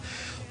staff,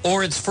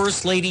 or it's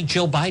First Lady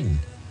Jill Biden,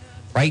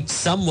 right?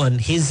 Someone,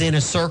 his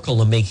inner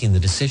circle, are making the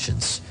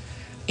decisions.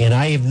 And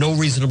I have no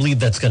reason to believe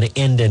that's going to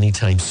end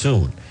anytime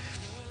soon.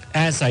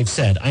 As I've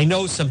said, I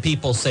know some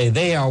people say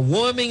they are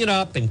warming it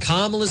up and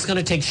Kamala's going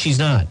to take. She's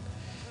not.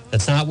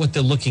 That's not what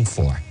they're looking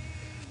for.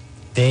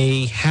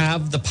 They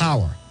have the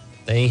power.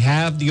 They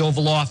have the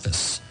Oval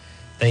Office.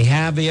 They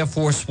have Air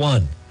Force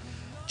One.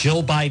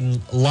 Jill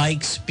Biden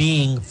likes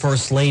being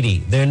First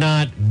Lady. They're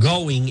not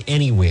going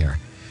anywhere.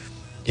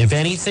 If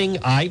anything,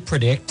 I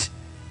predict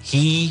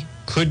he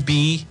could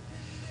be,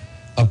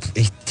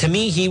 to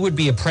me, he would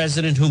be a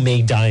president who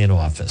may die in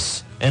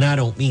office. And I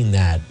don't mean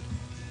that,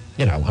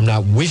 I'm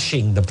not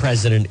wishing the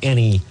president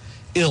any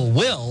ill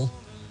will,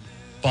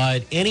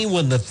 but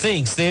anyone that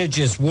thinks they're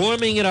just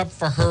warming it up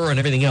for her and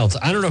everything else,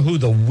 I don't know who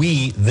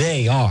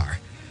they are,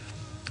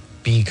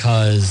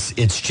 because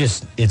it's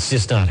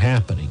just not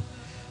happening.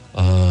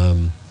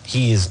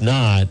 He is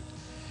not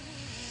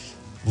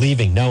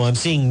leaving. No, I'm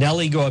seeing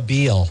Nellie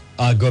Gorbea,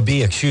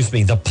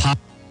 the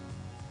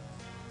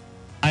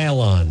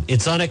pile-on.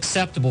 It's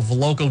unacceptable for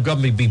local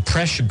government to be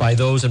pressured by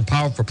those in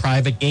power for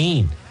private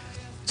gain.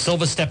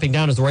 Silva stepping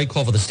down is the right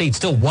call for the state.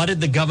 Still, what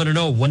did the governor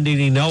know? When did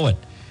he know it?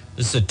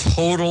 This is a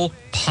total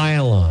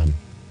pile-on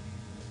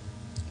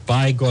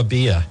by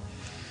Gorbea.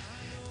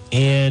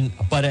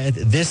 But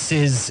this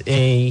is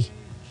a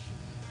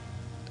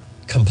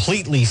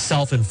completely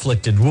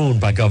self-inflicted wound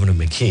by Governor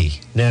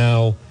McKee.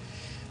 Now,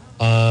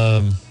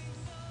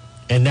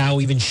 and now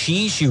even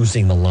she's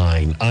using the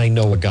line, I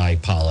know a guy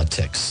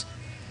politics.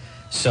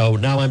 So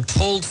now I'm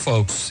told,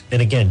 folks,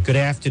 and again, good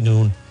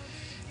afternoon.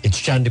 It's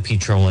John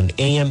DePietro on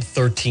AM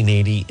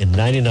 1380 and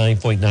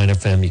 99.9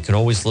 FM. You can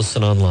always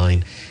listen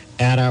online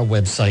at our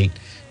website,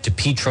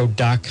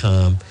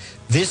 DePietro.com.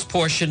 This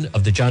portion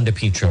of the John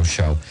DePietro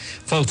Show,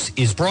 folks,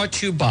 is brought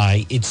to you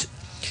by,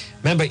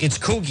 remember, it's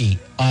Coogee.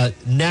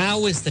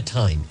 Now is the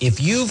time.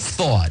 If you've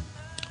thought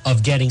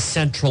of getting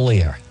central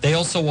air, they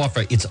also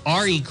offer, it's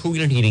RE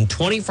Cooling and Heating,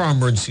 24-hour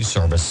emergency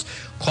service.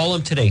 Call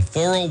them today,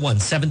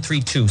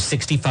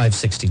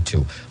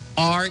 401-732-6562.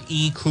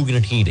 RE Cooling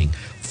and Heating,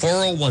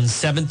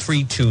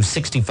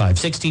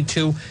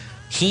 401-732-6562.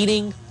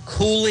 Heating,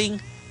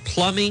 cooling,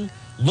 plumbing.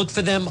 Look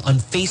for them on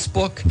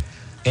Facebook.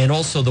 And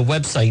also the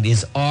website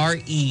is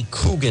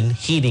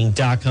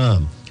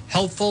recooganheating.com.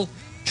 Helpful,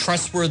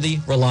 trustworthy,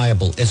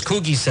 reliable. As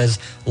Coogee says,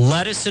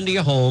 let us into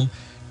your home.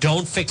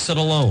 Don't fix it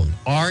alone.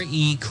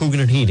 RE Coogan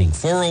and Heating,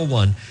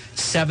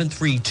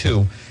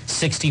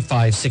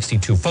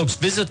 401-732-6562. Folks,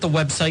 visit the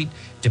website,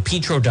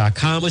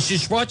 DePietro.com, which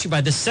is brought to you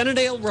by the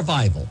Centerdale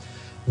Revival.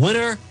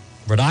 Winner,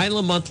 Rhode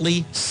Island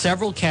Monthly,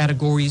 several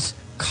categories,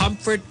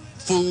 comfort,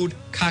 food,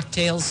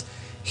 cocktails.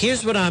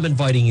 Here's what I'm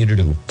inviting you to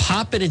do.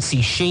 Pop in and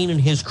see Shane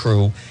and his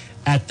crew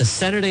at the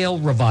Centerdale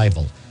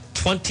Revival,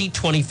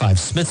 2025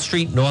 Smith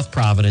Street, North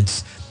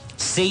Providence.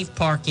 Safe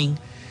parking.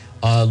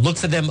 Look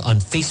for them on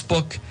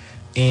Facebook.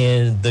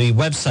 And the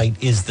website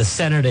is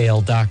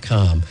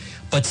thecenterdale.com.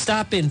 But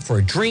stop in for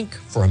a drink,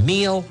 for a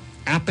meal,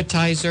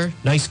 appetizer,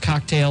 nice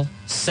cocktail,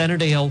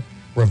 Centerdale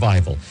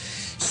Revival.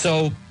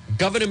 So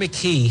Governor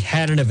McKee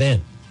had an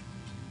event.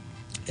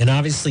 And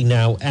obviously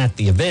now at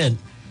the event,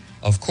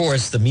 of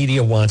course, the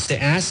media wants to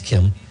ask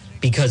him,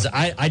 because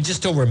I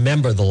just don't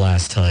remember the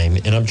last time.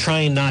 And I'm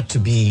trying not to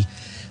be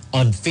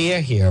unfair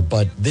here,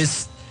 but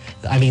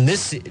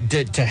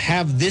to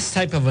have this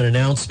type of an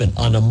announcement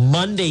on a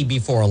Monday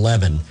before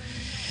 11,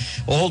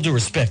 all due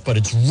respect, but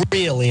it's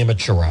real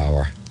amateur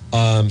hour.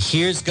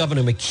 Here's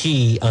Governor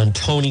McKee on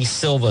Tony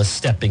Silva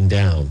stepping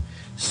down.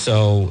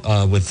 So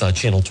with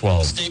Channel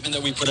 12. The statement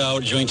that we put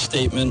out, joint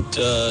statement,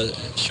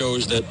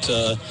 shows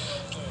that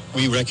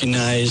we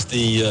recognize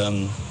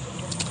the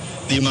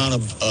amount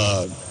of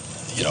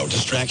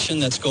distraction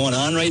that's going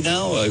on right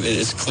now.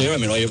 It's clear. I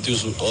mean, all you have to do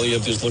is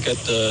look at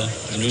the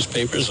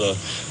newspapers or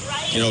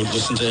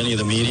listen to any of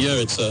the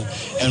media.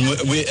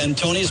 And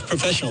Tony's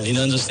professional. He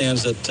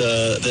understands that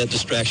that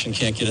distraction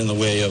can't get in the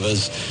way of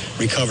us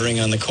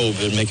recovering on the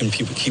COVID,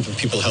 keeping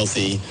people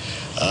healthy,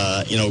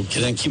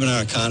 keeping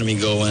our economy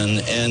going.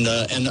 And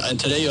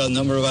today, a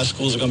number of our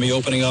schools are going to be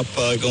opening up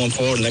going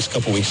forward the next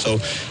couple of weeks. So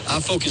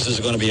our focus is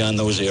going to be on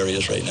those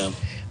areas right now.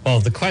 Well,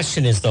 the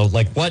question is, though,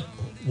 like when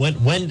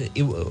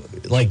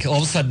all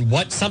of a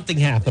sudden, something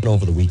happened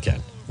over the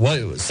weekend?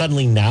 What,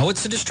 suddenly now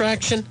it's a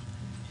distraction?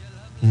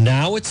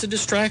 Now it's a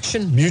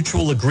distraction?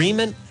 Mutual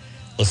agreement?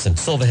 Listen,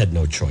 Silva had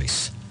no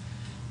choice.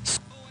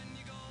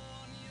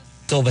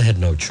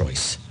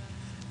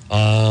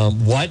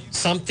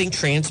 Something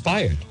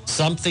transpired.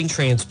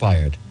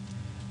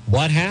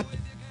 What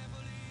happened?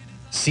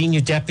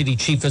 Senior Deputy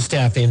Chief of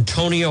Staff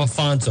Antonio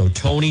Afonso,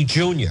 Tony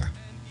Jr.,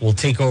 will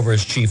take over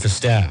as Chief of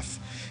Staff.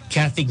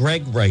 Kathy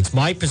Gregg writes,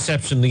 my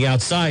perception from the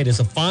outside is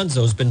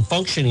Afonso's been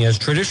functioning as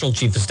traditional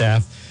Chief of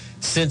Staff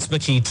since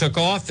McKee took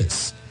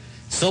office.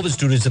 Silva's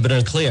duties have been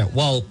unclear.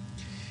 Well,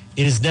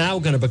 it is now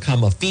going to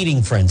become a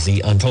feeding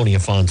frenzy on Tony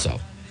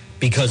Afonso,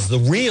 because the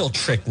real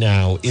trick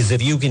now is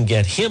if you can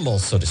get him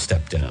also to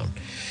step down.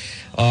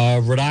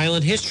 Rhode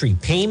Island history,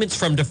 payments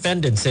from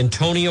defendants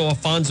Antonio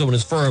Afonso and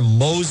his firm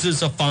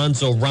Moses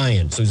Afonso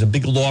Ryan, so he's a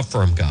big law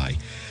firm guy,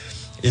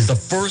 is the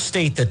first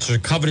state that's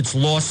recovered its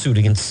lawsuit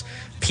against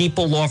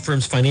People Law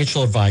Firm's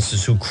financial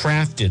advisors who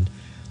crafted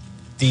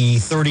the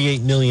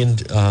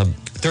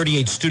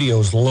 38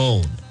 Studios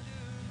loan.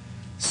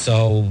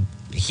 So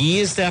he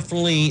is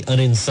definitely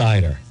an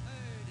insider,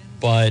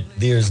 but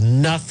there's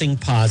nothing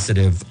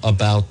positive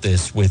about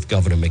this with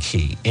Governor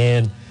McKee.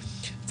 And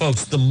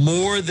folks, the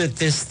more that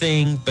this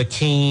thing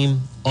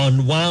became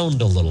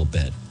unwound a little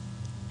bit,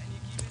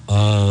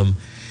 the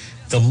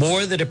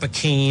more that it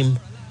became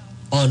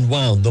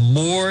unwound. The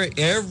more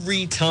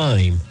every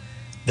time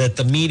that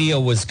the media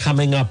was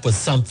coming up with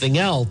something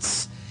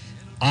else,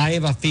 I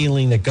have a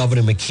feeling that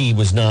Governor McKee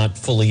was not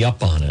fully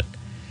up on it.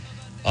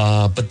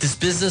 But this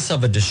business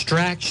of a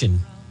distraction,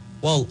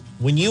 well,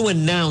 when you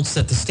announced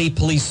that the state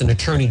police and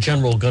attorney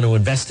general are going to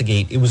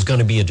investigate, it was going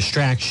to be a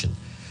distraction.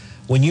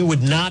 When you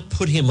would not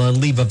put him on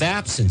leave of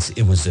absence,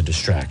 it was a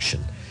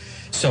distraction.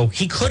 So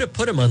he could have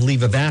put him on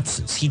leave of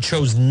absence. He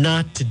chose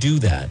not to do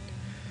that.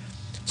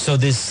 So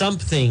there's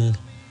something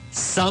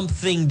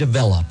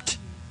developed.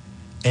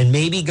 And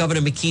maybe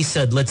Governor McKee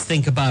said, let's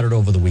think about it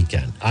over the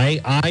weekend.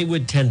 I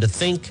would tend to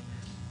think,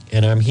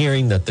 and I'm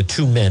hearing that the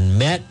two men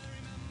met,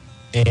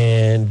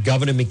 and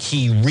Governor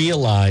McKee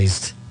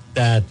realized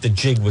that the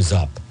jig was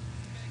up,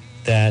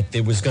 that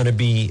there was going to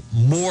be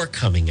more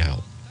coming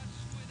out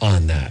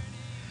on that.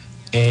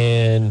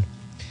 And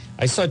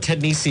I saw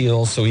Ted Nesi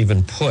also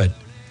even put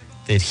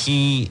that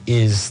he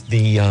is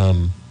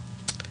the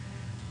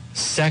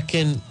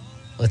second,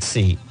 let's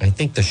see, I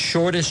think the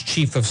shortest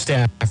chief of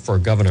staff for a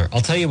governor.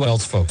 I'll tell you what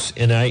else, folks,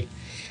 and I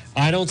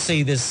don't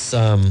say this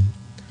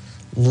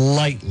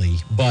lightly,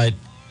 but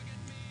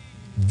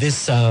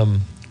this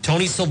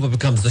Tony Silva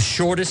becomes the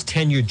shortest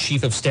tenured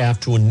chief of staff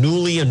to a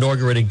newly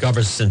inaugurated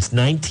governor since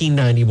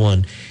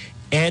 1991.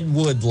 Ed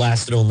Wood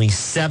lasted only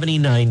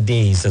 79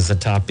 days as a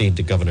top aide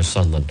to Governor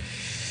Sondland.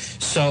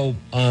 So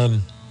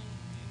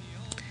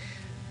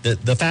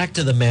the fact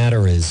of the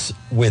matter is,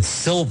 with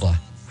Silva,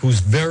 who's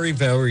very,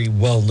 very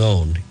well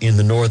known in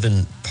the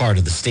northern part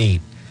of the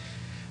state,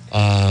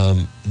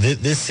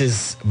 this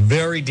is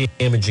very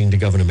damaging to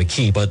Governor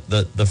McKee. But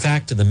the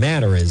fact of the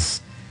matter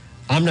is,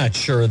 I'm not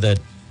sure that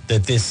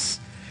this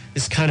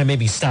kind of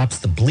maybe stops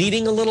the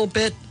bleeding a little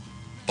bit,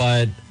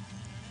 and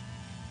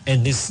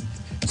this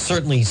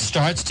certainly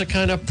starts to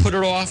kind of put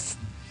it off.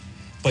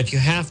 But you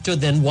have to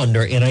then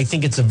wonder, and I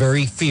think it's a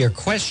very fair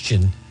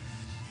question.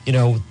 You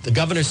know, the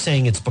governor's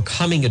saying it's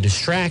becoming a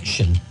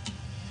distraction.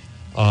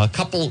 A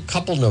couple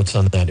notes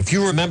on that. If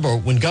you remember,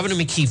 when Governor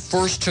McKee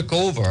first took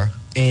over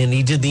and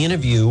he did the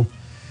interview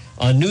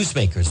on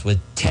Newsmakers with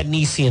Ted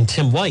Nesi and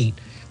Tim White,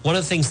 one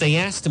of the things they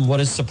asked him, what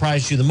has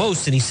surprised you the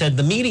most? And he said,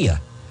 the media.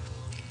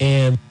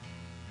 And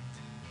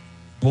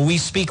when we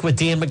speak with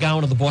Dan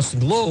McGowan of the Boston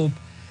Globe,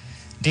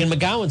 Dan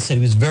McGowan said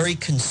he was very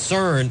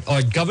concerned,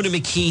 or Governor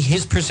McKee,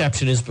 his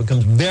perception is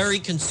becomes very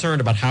concerned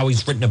about how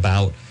he's written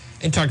about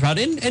and talked about,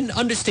 and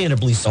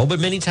understandably so, but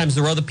many times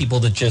there are other people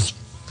that just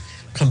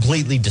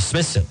completely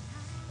dismiss it.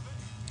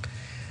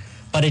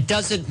 But it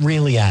doesn't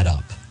really add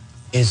up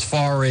as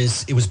far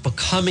as it was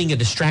becoming a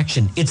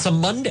distraction. It's a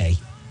Monday.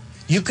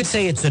 You could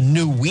say it's a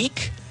new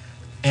week,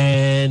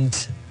 and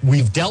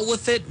we've dealt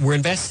with it, we're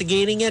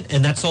investigating it,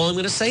 and that's all I'm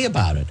going to say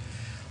about it.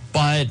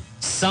 But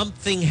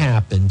something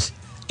happened.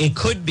 It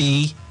could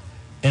be,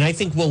 and I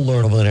think we'll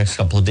learn over the next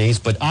couple of days,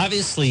 but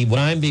obviously what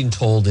I'm being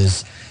told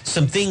is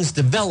some things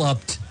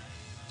developed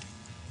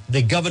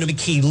that Governor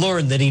McKee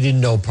learned that he didn't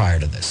know prior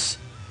to this.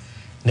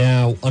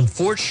 Now,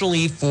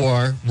 unfortunately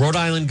for Rhode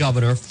Island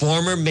Governor,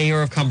 former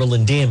Mayor of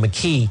Cumberland, Dan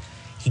McKee,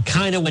 he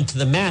kind of went to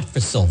the mat for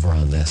Silver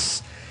on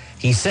this.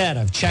 He said,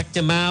 I've checked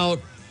him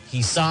out.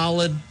 He's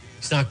solid.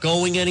 He's not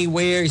going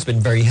anywhere. He's been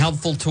very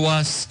helpful to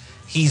us.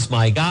 He's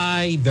my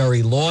guy,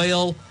 very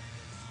loyal.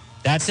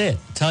 That's it.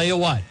 Tell you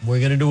what, we're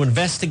going to do an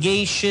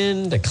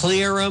investigation to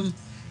clear him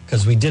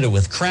because we did it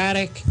with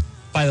Craddock.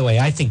 By the way,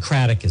 I think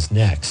Craddock is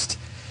next.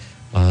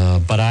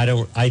 But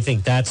I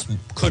think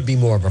could be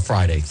more of a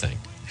Friday thing,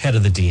 head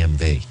of the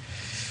DMV.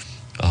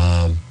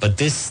 But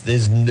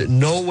there's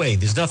no way,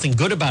 there's nothing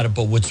good about it,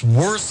 but what's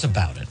worse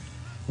about it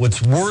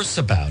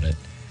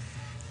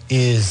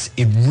is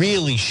it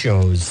really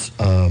shows,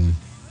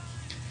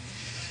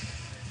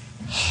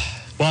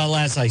 well,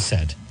 as I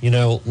said, you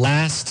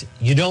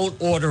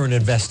don't order an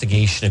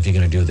investigation if you're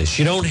going to do this.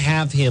 You don't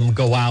have him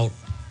go out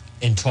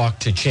and talk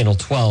to Channel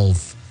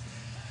 12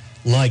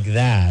 like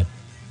that,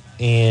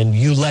 and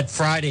you let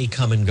Friday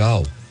come and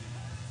go.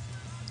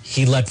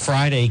 He let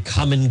Friday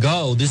come and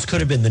go. This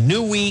could have been the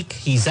new week.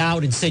 He's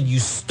out and said, you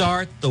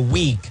start the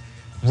week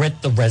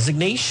with the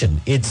resignation.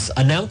 It's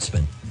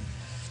announcement.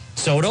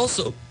 So it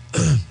also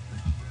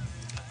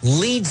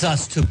leads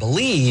us to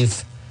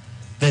believe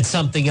that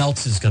something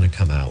else is going to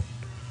come out.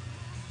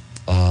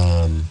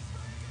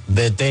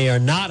 That they are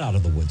not out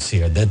of the woods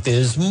here, that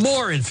there's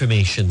more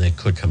information that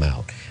could come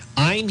out.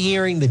 I'm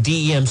hearing the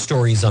DEM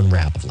stories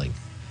unraveling.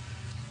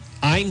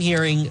 I'm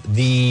hearing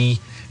the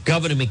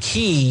Governor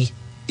McKee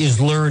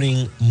is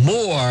learning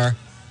more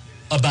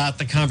about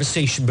the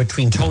conversation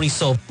between Tony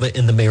Silva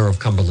and the mayor of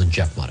Cumberland,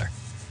 Jeff Mutter.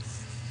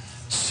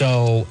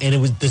 So, and it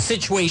was the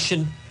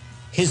situation,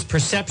 his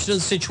perception of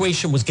the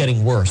situation was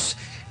getting worse.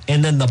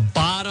 And then the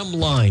bottom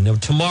line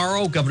of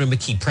tomorrow, Governor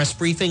McKee press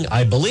briefing,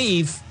 I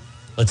believe,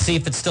 let's see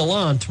if it's still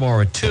on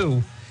tomorrow at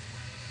 2.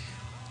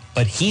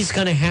 But he's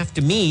going to have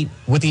to meet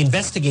with the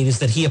investigators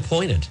that he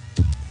appointed.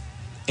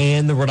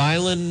 And the Rhode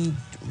Island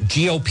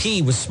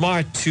GOP was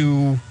smart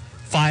to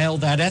file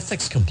that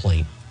ethics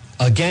complaint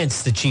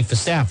against the chief of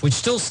staff, which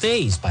still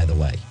stays, by the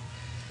way.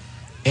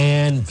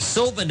 And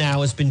Silva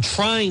now has been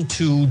trying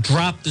to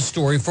drop the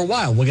story for a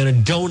while. We're going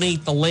to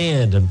donate the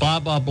land and blah,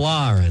 blah,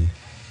 blah. And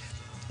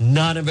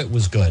none of it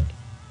was good.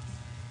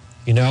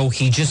 You know,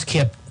 he just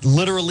kept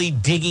literally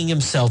digging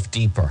himself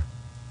deeper.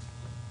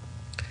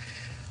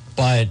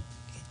 But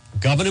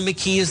Governor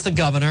McKee is the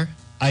governor.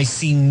 I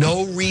see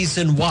no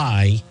reason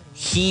why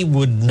he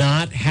would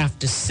not have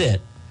to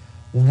sit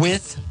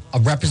with a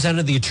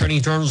representative of the Attorney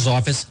General's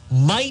office,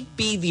 might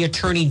be the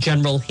Attorney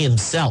General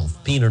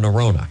himself, Peter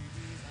Neronha,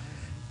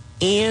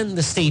 and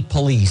the state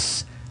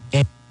police,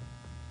 and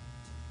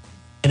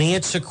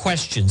answer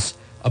questions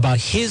about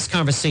his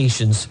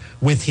conversations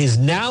with his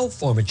now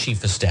former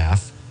chief of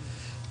staff,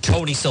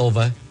 Tony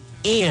Silva,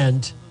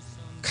 and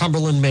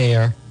Cumberland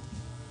Mayor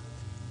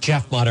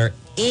Jeff Mutter,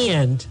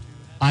 and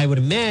I would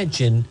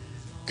imagine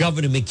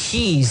Governor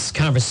McKee's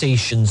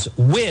conversations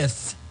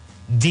with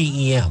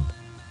DEM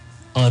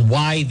on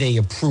why they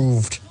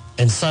approved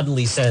and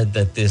suddenly said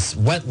that this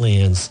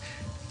wetlands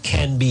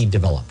can be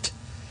developed.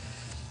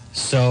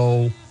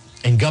 So,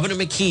 and Governor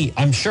McKee,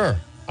 I'm sure,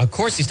 of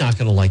course he's not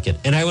going to like it.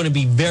 And I want to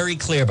be very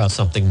clear about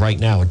something right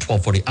now at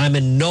 1240. I'm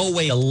in no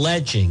way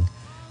alleging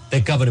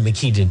that Governor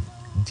McKee did,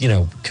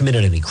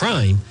 committed any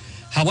crime.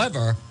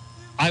 However,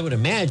 I would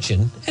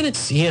imagine, and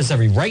he has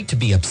every right to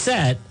be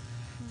upset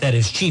that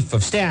his chief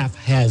of staff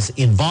has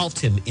involved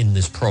him in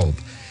this probe.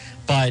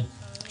 But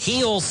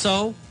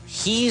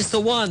he's the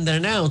one that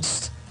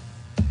announced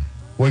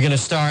we're going to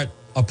start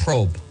a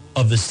probe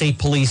of the state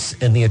police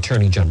and the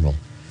attorney general.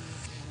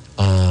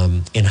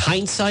 In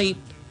hindsight,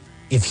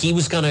 if he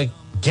was going to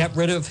get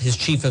rid of his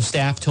chief of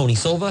staff, Tony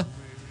Silva,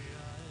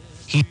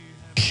 he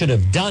should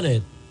have done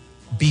it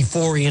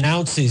before he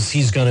announces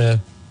he's going to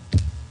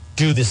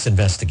do this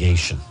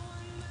investigation.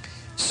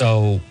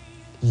 So,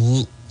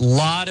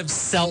 lot of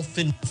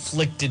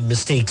self-inflicted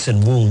mistakes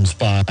and wounds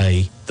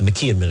by the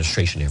McKee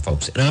administration here,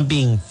 folks. And I'm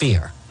being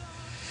fair.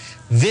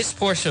 This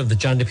portion of the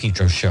John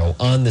DePietro show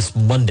on this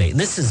Monday, and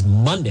this is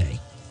Monday.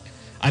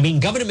 I mean,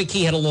 Governor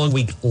McKee had a long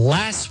week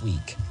last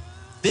week.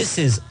 This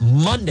is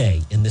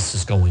Monday, and this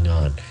is going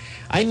on.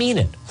 I mean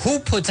it. Who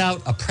puts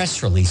out a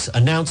press release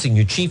announcing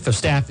your chief of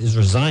staff is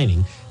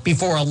resigning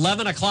before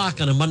 11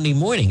 o'clock on a Monday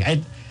morning?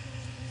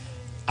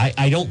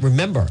 I don't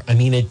remember. I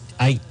mean,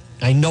 I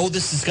know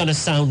this is going to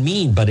sound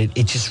mean, but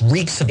it just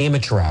reeks of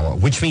amateur hour,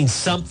 which means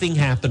something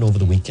happened over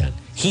the weekend.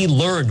 He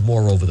learned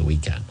more over the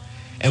weekend.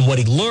 And what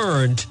he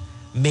learned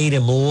made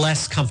him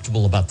less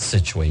comfortable about the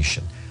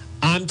situation.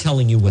 I'm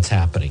telling you what's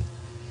happening.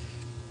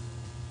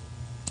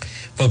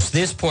 Folks,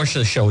 this portion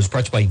of the show is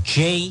brought to you by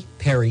J.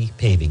 Perry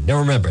Paving. Now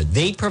remember,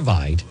 they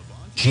provide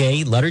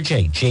J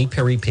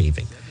Perry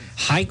Paving.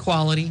 High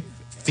quality,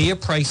 fair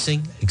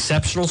pricing,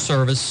 exceptional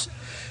service,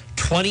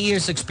 20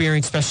 years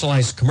experience,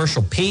 specialized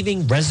commercial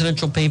paving,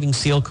 residential paving,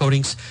 seal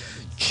coatings.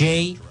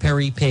 J.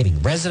 Perry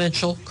Paving.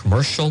 Residential,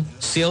 commercial,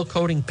 seal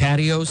coating,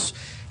 patios.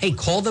 Hey,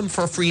 call them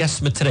for a free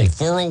estimate today.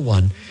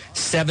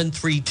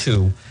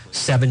 401-732-1730.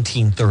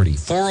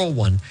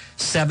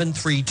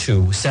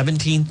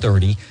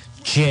 401-732-1730.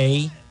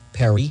 J.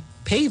 Perry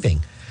Paving.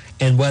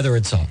 And whether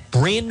it's a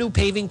brand new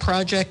paving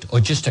project or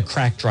just a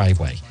cracked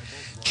driveway,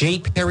 J.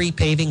 Perry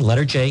Paving,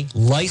 letter J,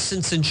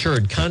 licensed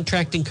insured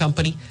contracting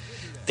company.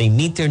 They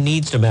meet their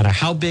needs no matter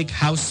how big,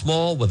 how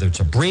small, whether it's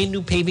a brand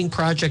new paving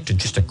project or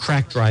just a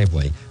cracked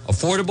driveway.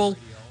 Affordable,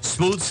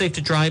 smooth, safe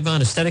to drive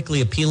on,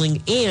 aesthetically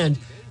appealing, and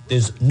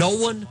there's no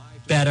one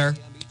better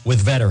with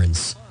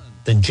veterans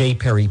than J.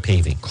 Perry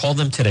Paving. Call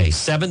them today,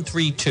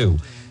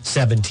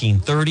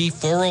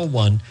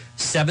 732-1730,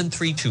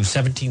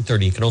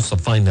 401-732-1730. You can also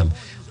find them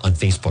on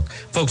Facebook.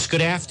 Folks,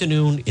 good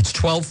afternoon. It's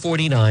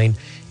 1249.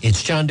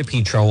 It's John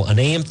DePietro on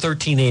AM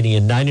 1380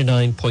 and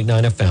 99.9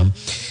 FM.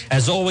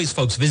 As always,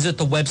 folks, visit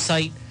the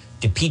website,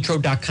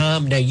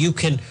 DePietro.com. Now, you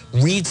can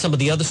read some of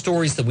the other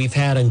stories that we've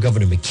had on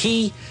Governor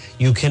McKee.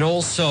 You can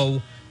also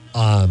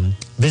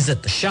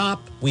visit the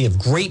shop. We have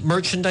great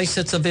merchandise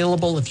that's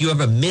available. If you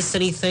ever miss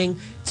anything,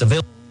 it's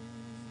available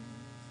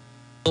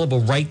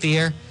right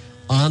there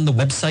on the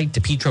website,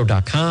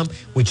 DePietro.com,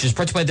 which is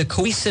brought to you by the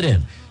Coesit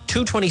Inn,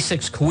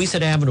 226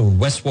 Coesit Avenue in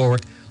West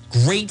Warwick.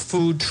 Great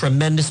food,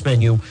 tremendous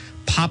menu.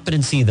 Pop in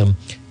and see them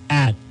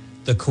at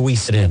the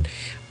Coesit Inn.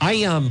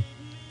 I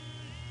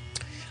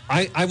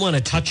want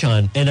to touch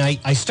on, and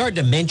I started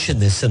to mention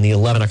this in the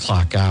 11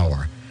 o'clock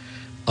hour,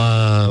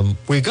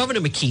 where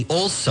Governor McKee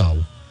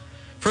also,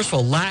 first of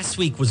all, last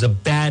week was a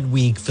bad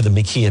week for the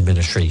McKee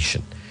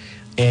administration.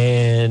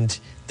 And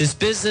this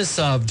business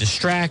of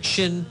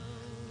distraction,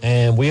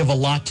 and we have a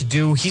lot to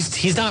do,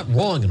 he's not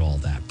wrong in all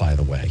that, by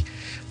the way.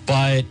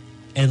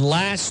 And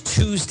last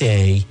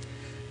Tuesday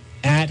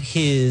at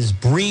his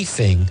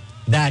briefing,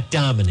 that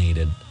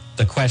dominated.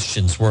 The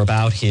questions were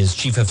about his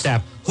chief of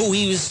staff, who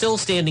he was still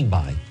standing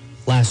by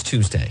last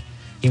Tuesday.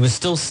 He was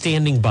still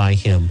standing by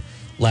him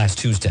last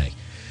Tuesday.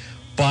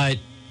 But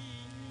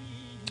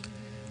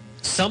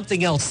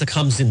something else that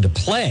comes into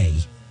play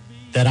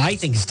that I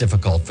think is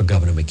difficult for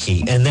Governor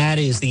McKee, and that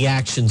is the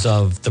actions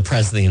of the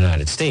President of the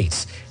United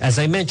States. As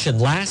I mentioned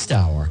last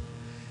hour,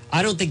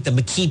 I don't think the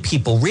McKee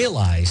people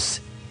realize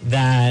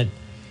that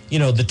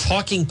the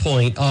talking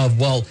point of,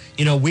 well,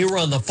 we were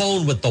on the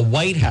phone with the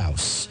White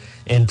House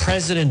and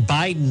President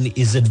Biden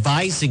is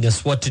advising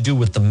us what to do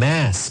with the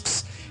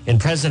masks. And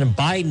President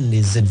Biden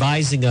is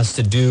advising us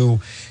to do,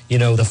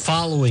 the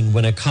following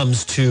when it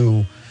comes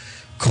to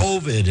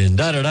COVID and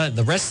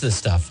the rest of the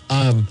stuff.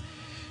 I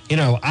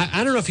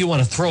don't know if you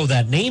want to throw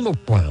that name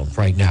around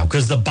right now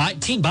because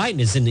Team Biden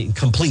is in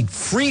complete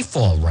free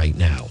fall right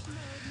now.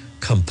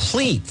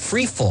 Complete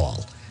free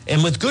fall.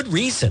 And with good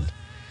reason.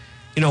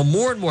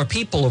 More and more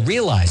people are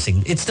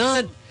realizing it's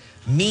not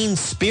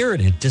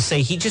mean-spirited to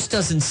say he just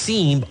doesn't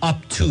seem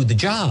up to the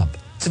job.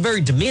 It's a very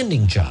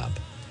demanding job.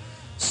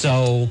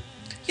 So,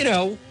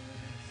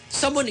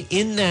 someone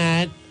in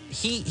that,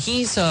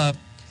 he's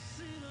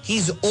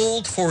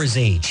old for his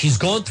age. He's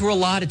gone through a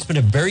lot. It's been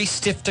a very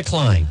stiff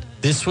decline.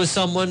 This was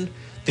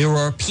there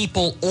are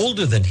people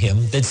older than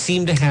him that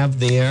seem to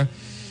have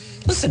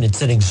listen,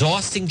 it's an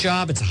exhausting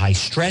job. It's a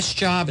high-stress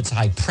job. It's a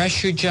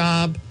high-pressure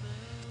job.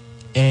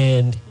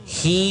 And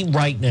he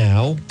right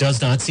now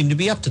does not seem to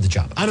be up to the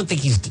job. I don't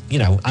think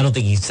I don't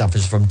think he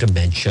suffers from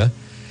dementia.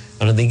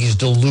 I don't think he's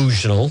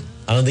delusional.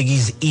 I don't think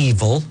he's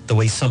evil the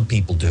way some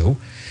people do.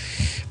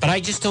 But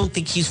I just don't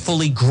think he's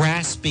fully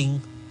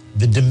grasping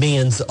the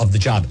demands of the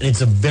job. And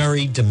it's a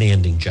very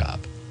demanding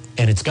job.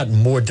 And it's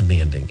gotten more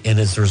demanding. And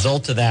as a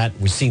result of that,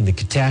 we're seeing the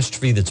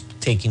catastrophe that's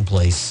taking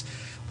place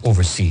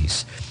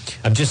overseas.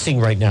 I'm just seeing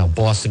right now,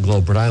 Boston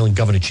Globe, Rhode Island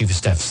Governor Chief of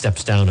Staff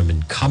steps down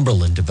in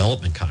Cumberland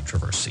development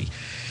controversy.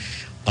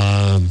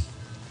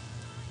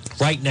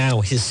 Right now,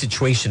 his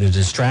situation, a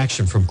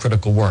distraction from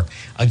critical work.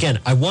 Again,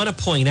 I want to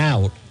point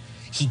out,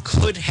 he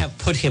could have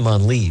put him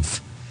on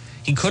leave.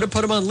 He could have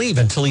put him on leave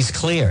until he's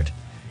cleared.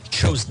 He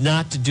chose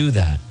not to do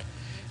that.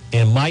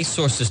 And my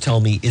sources tell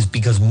me is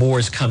because more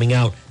is coming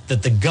out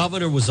that the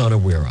governor was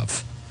unaware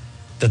of.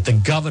 That the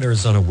governor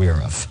is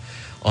unaware of.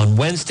 On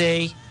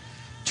Wednesday,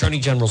 Attorney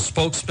General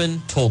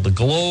spokesman told the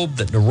Globe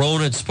that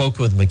Nerona had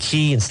spoken with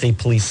McKee and State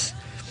Police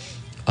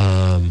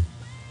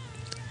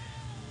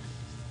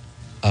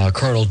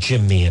Colonel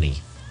Jim Manny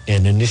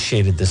and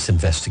initiated this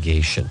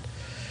investigation.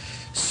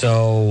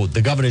 So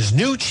the governor's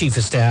new chief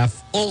of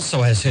staff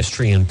also has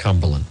history in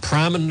Cumberland.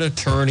 Prominent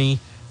attorney,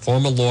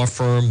 former law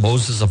firm,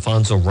 Moses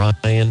Alfonso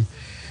Ryan.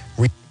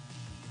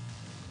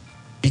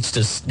 Reached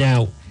us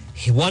now.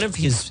 One of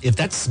his, if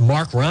that's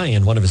Mark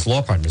Ryan, one of his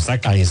law partners,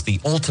 that guy is the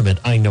ultimate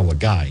I know a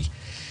guy.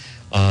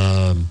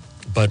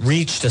 But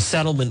reached a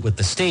settlement with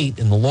the state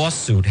in the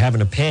lawsuit, having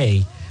to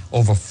pay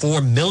over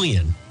 $4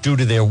 million due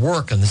to their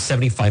work on the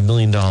 $75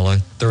 million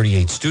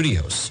 38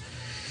 studios.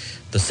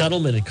 The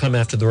settlement had come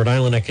after the Rhode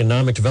Island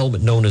Economic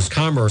Development, known as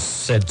Commerce,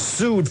 said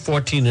sued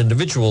 14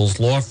 individuals,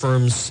 law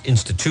firms,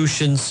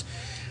 institutions.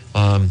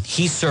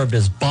 He served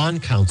as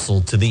bond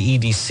counsel to the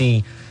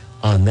EDC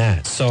on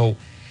that. So,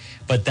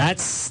 but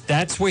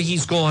that's where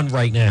he's gone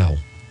right now.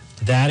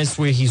 That is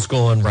where he's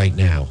gone right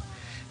now.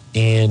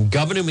 And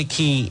Governor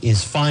McKee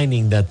is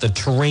finding that the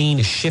terrain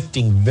is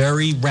shifting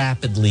very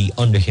rapidly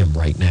under him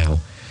right now.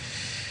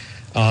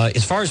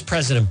 As far as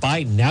President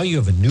Biden, now you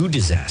have a new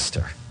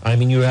disaster. I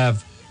mean, you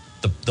have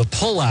the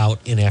pullout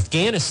in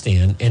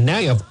Afghanistan, and now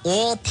you have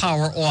all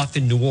power off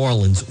in New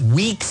Orleans,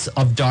 weeks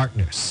of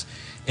darkness,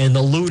 and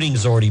the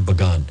looting's already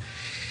begun.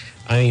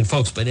 I mean,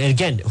 folks, but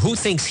again, who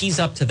thinks he's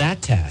up to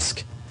that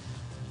task,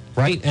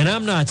 right? And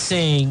I'm not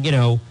saying,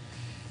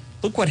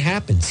 look what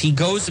happens. He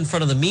goes in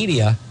front of the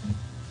media,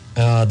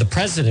 the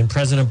President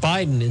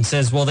Biden, and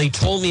says, well, they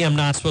told me I'm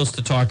not supposed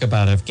to talk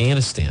about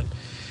Afghanistan.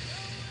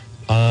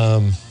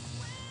 I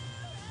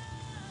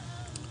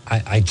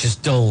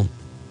just don't.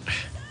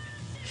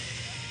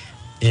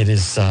 It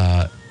is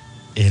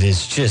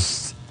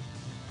just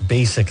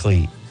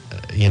basically,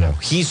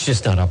 he's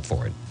just not up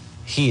for it.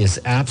 He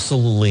is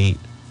absolutely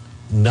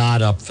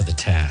not up for the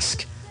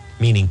task,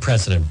 meaning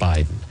President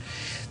Biden.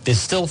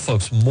 There's still,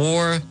 folks,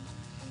 more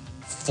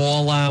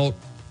fallout.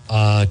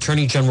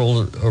 Attorney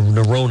General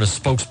Nerona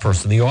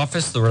spokesperson, the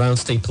office of the Rhode Island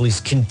State Police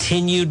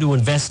continue to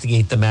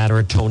investigate the matter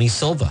of Tony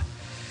Silva.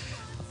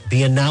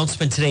 The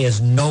announcement today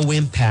has no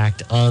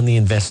impact on the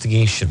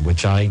investigation,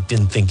 which I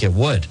didn't think it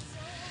would.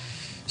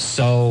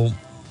 So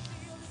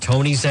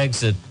Tony's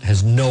exit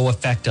has no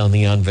effect on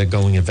the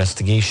ongoing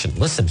investigation.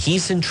 Listen,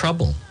 he's in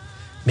trouble.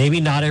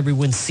 Maybe not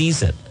everyone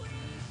sees it.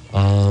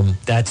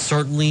 That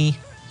certainly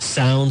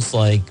sounds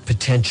like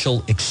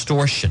potential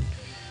extortion,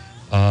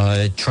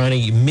 trying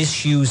to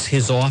misuse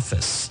his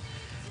office.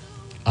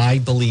 I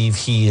believe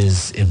he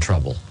is in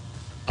trouble.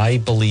 I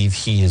believe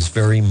he is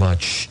very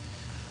much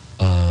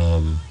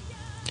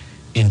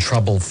in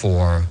trouble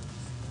for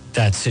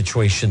that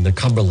situation, the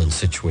Cumberland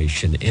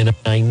situation. And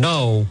I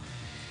know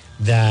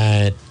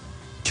that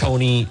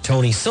Tony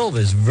Silva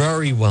is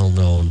very well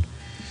known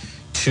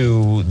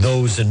to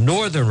those in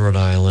northern Rhode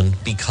Island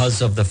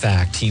because of the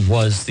fact he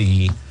was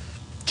the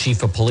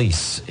chief of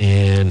police.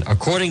 And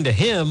according to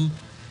him,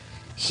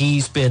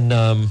 he's been,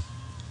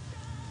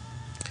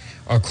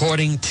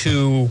 according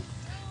to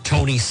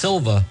Tony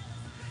Silva,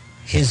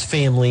 his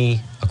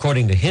family,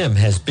 according to him,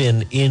 has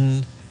been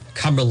in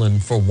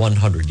Cumberland for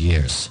 100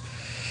 years.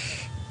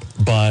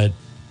 But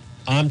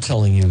I'm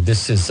telling you,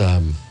 this is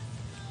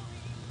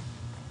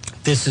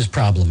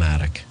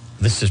problematic.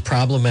 This is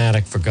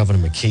problematic for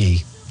Governor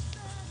McKee,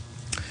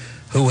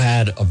 who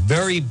had a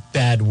very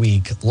bad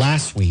week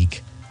last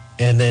week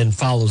and then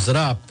follows it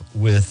up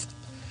with,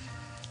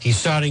 he's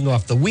starting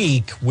off the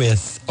week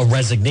with a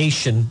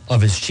resignation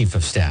of his chief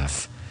of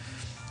staff.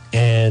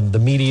 And the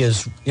media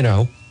is,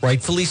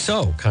 rightfully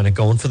so, kind of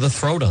going for the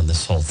throat on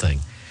this whole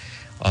thing,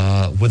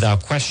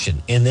 without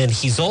question. And then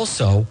he's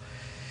also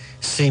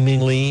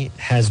seemingly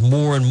has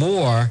more and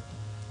more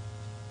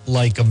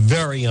like a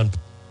very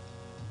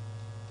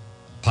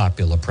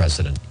unpopular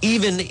president,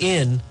 even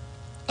in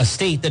a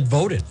state that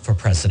voted for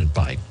President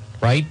Biden,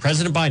 right?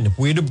 President Biden, if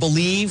we're to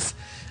believe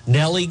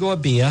Nellie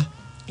Gorbea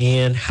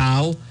and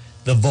how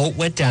the vote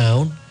went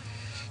down,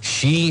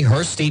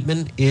 her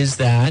statement is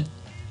that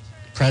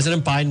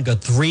President Biden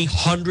got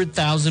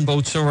 300,000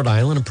 votes in Rhode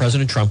Island and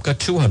President Trump got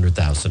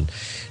 200,000.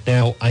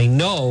 Now, I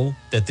know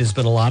that there's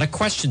been a lot of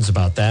questions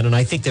about that, and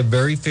I think they're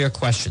very fair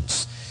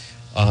questions.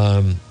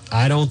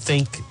 I don't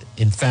think,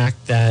 in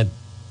fact, that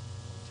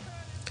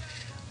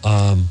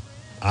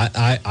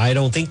I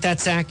don't think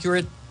that's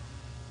accurate.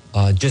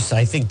 I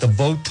think the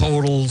vote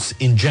totals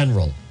in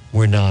general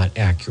were not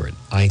accurate.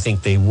 I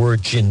think they were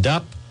ginned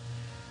up,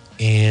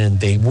 and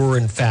they were,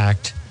 in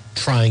fact,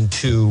 trying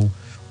to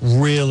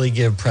really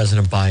give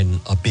President Biden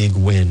a big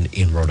win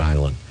in Rhode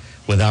Island,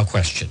 without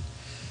question.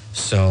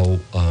 So,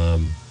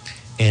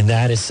 and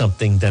that is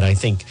something that I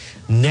think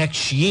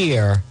next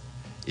year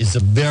is a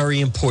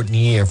very important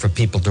year for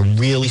people to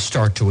really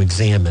start to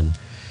examine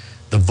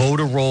the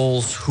voter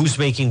rolls, who's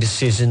making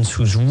decisions,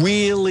 who's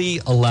really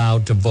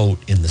allowed to vote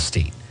in the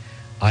state.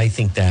 I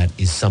think that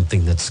is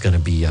something that's going to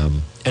be,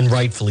 and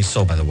rightfully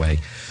so, by the way,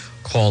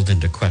 called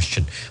into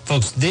question.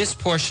 Folks, this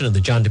portion of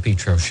the John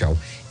DePetro Show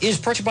is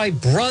brought to you by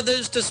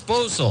Brothers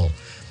Disposal.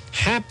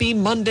 Happy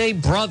Monday,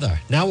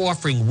 brother. Now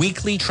offering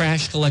weekly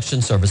trash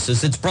collection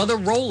services. It's Brother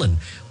Roland.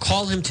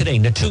 Call him today.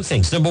 Now, two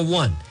things. Number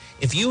one,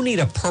 if you need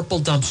a purple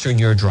dumpster in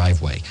your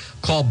driveway,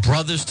 call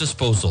Brothers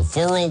Disposal,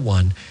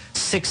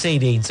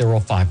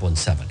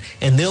 401-688-0517.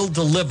 And they'll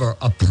deliver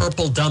a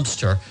purple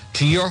dumpster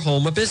to your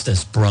home or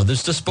business.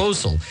 Brothers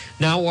Disposal,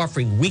 now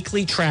offering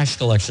weekly trash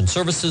collection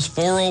services,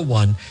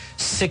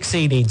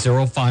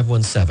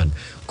 401-688-0517.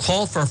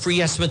 Call for a free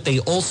estimate. They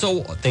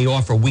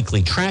offer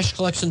weekly trash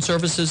collection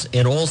services.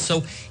 And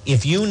also,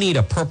 if you need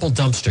a purple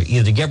dumpster,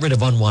 either to get rid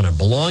of unwanted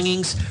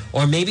belongings,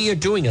 or maybe you're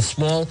doing a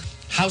small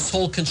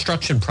household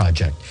construction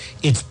project,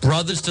 it's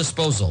Brothers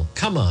Disposal.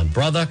 Come on,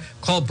 brother.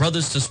 Call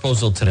Brothers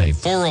Disposal today,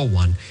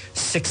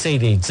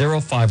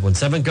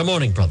 401-688-0517. Good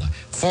morning, brother.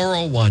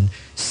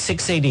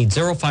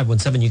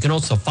 401-688-0517. You can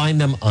also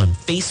find them on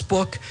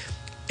Facebook.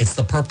 It's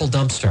the Purple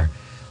Dumpster.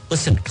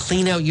 Listen,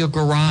 clean out your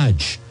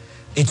garage.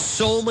 It's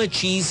so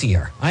much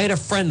easier. I had a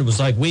friend who was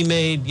like, we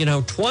made,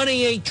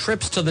 28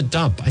 trips to the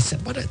dump. I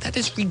said, what? That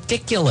is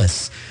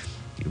ridiculous.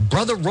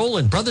 Brother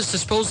Roland, Brothers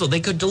Disposal, they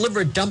could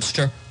deliver a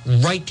dumpster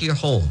right to your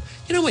home.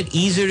 You know what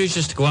easier it is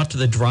just to go out to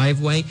the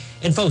driveway?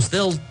 And folks,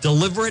 they'll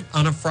deliver it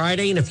on a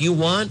Friday, and if you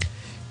want,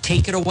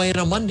 take it away on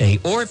a Monday.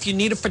 Or if you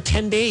need it for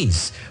 10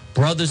 days,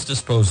 Brothers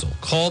Disposal.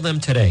 Call them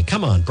today.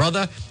 Come on,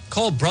 brother.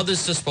 Call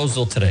Brothers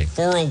Disposal today,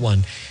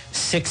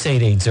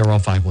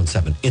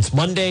 401-688-0517. It's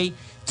Monday.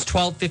 It's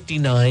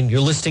 12:59. You're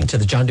listening to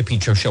the John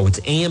DePetro Show. It's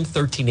AM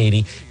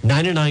 1380,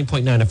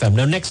 99.9 FM.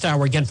 Now, next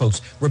hour, again,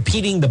 folks,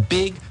 repeating the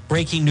big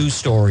breaking news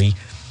story.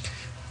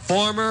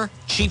 Former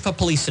chief of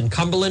police in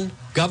Cumberland,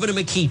 Governor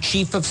McKee,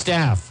 chief of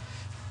staff,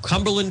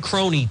 Cumberland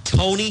crony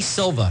Tony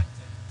Silva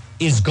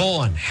is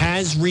gone,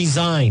 has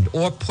resigned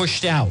or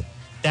pushed out.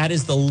 That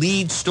is the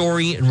lead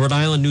story in Rhode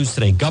Island news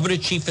today. Governor,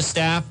 chief of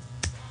staff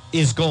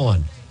is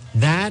gone.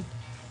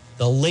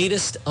 The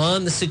latest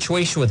on the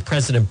situation with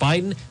President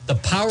Biden. The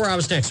Power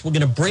Hour's next. We're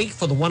going to break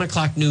for the 1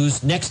 o'clock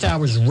news. Next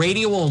hour is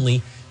radio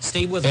only.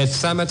 Stay with us. It's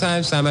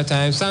summertime,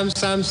 summertime,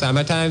 summertime,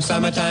 summertime,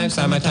 summertime,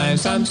 summertime,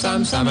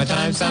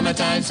 summertime.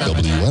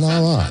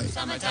 WNRI,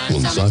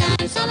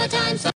 Woonsocket.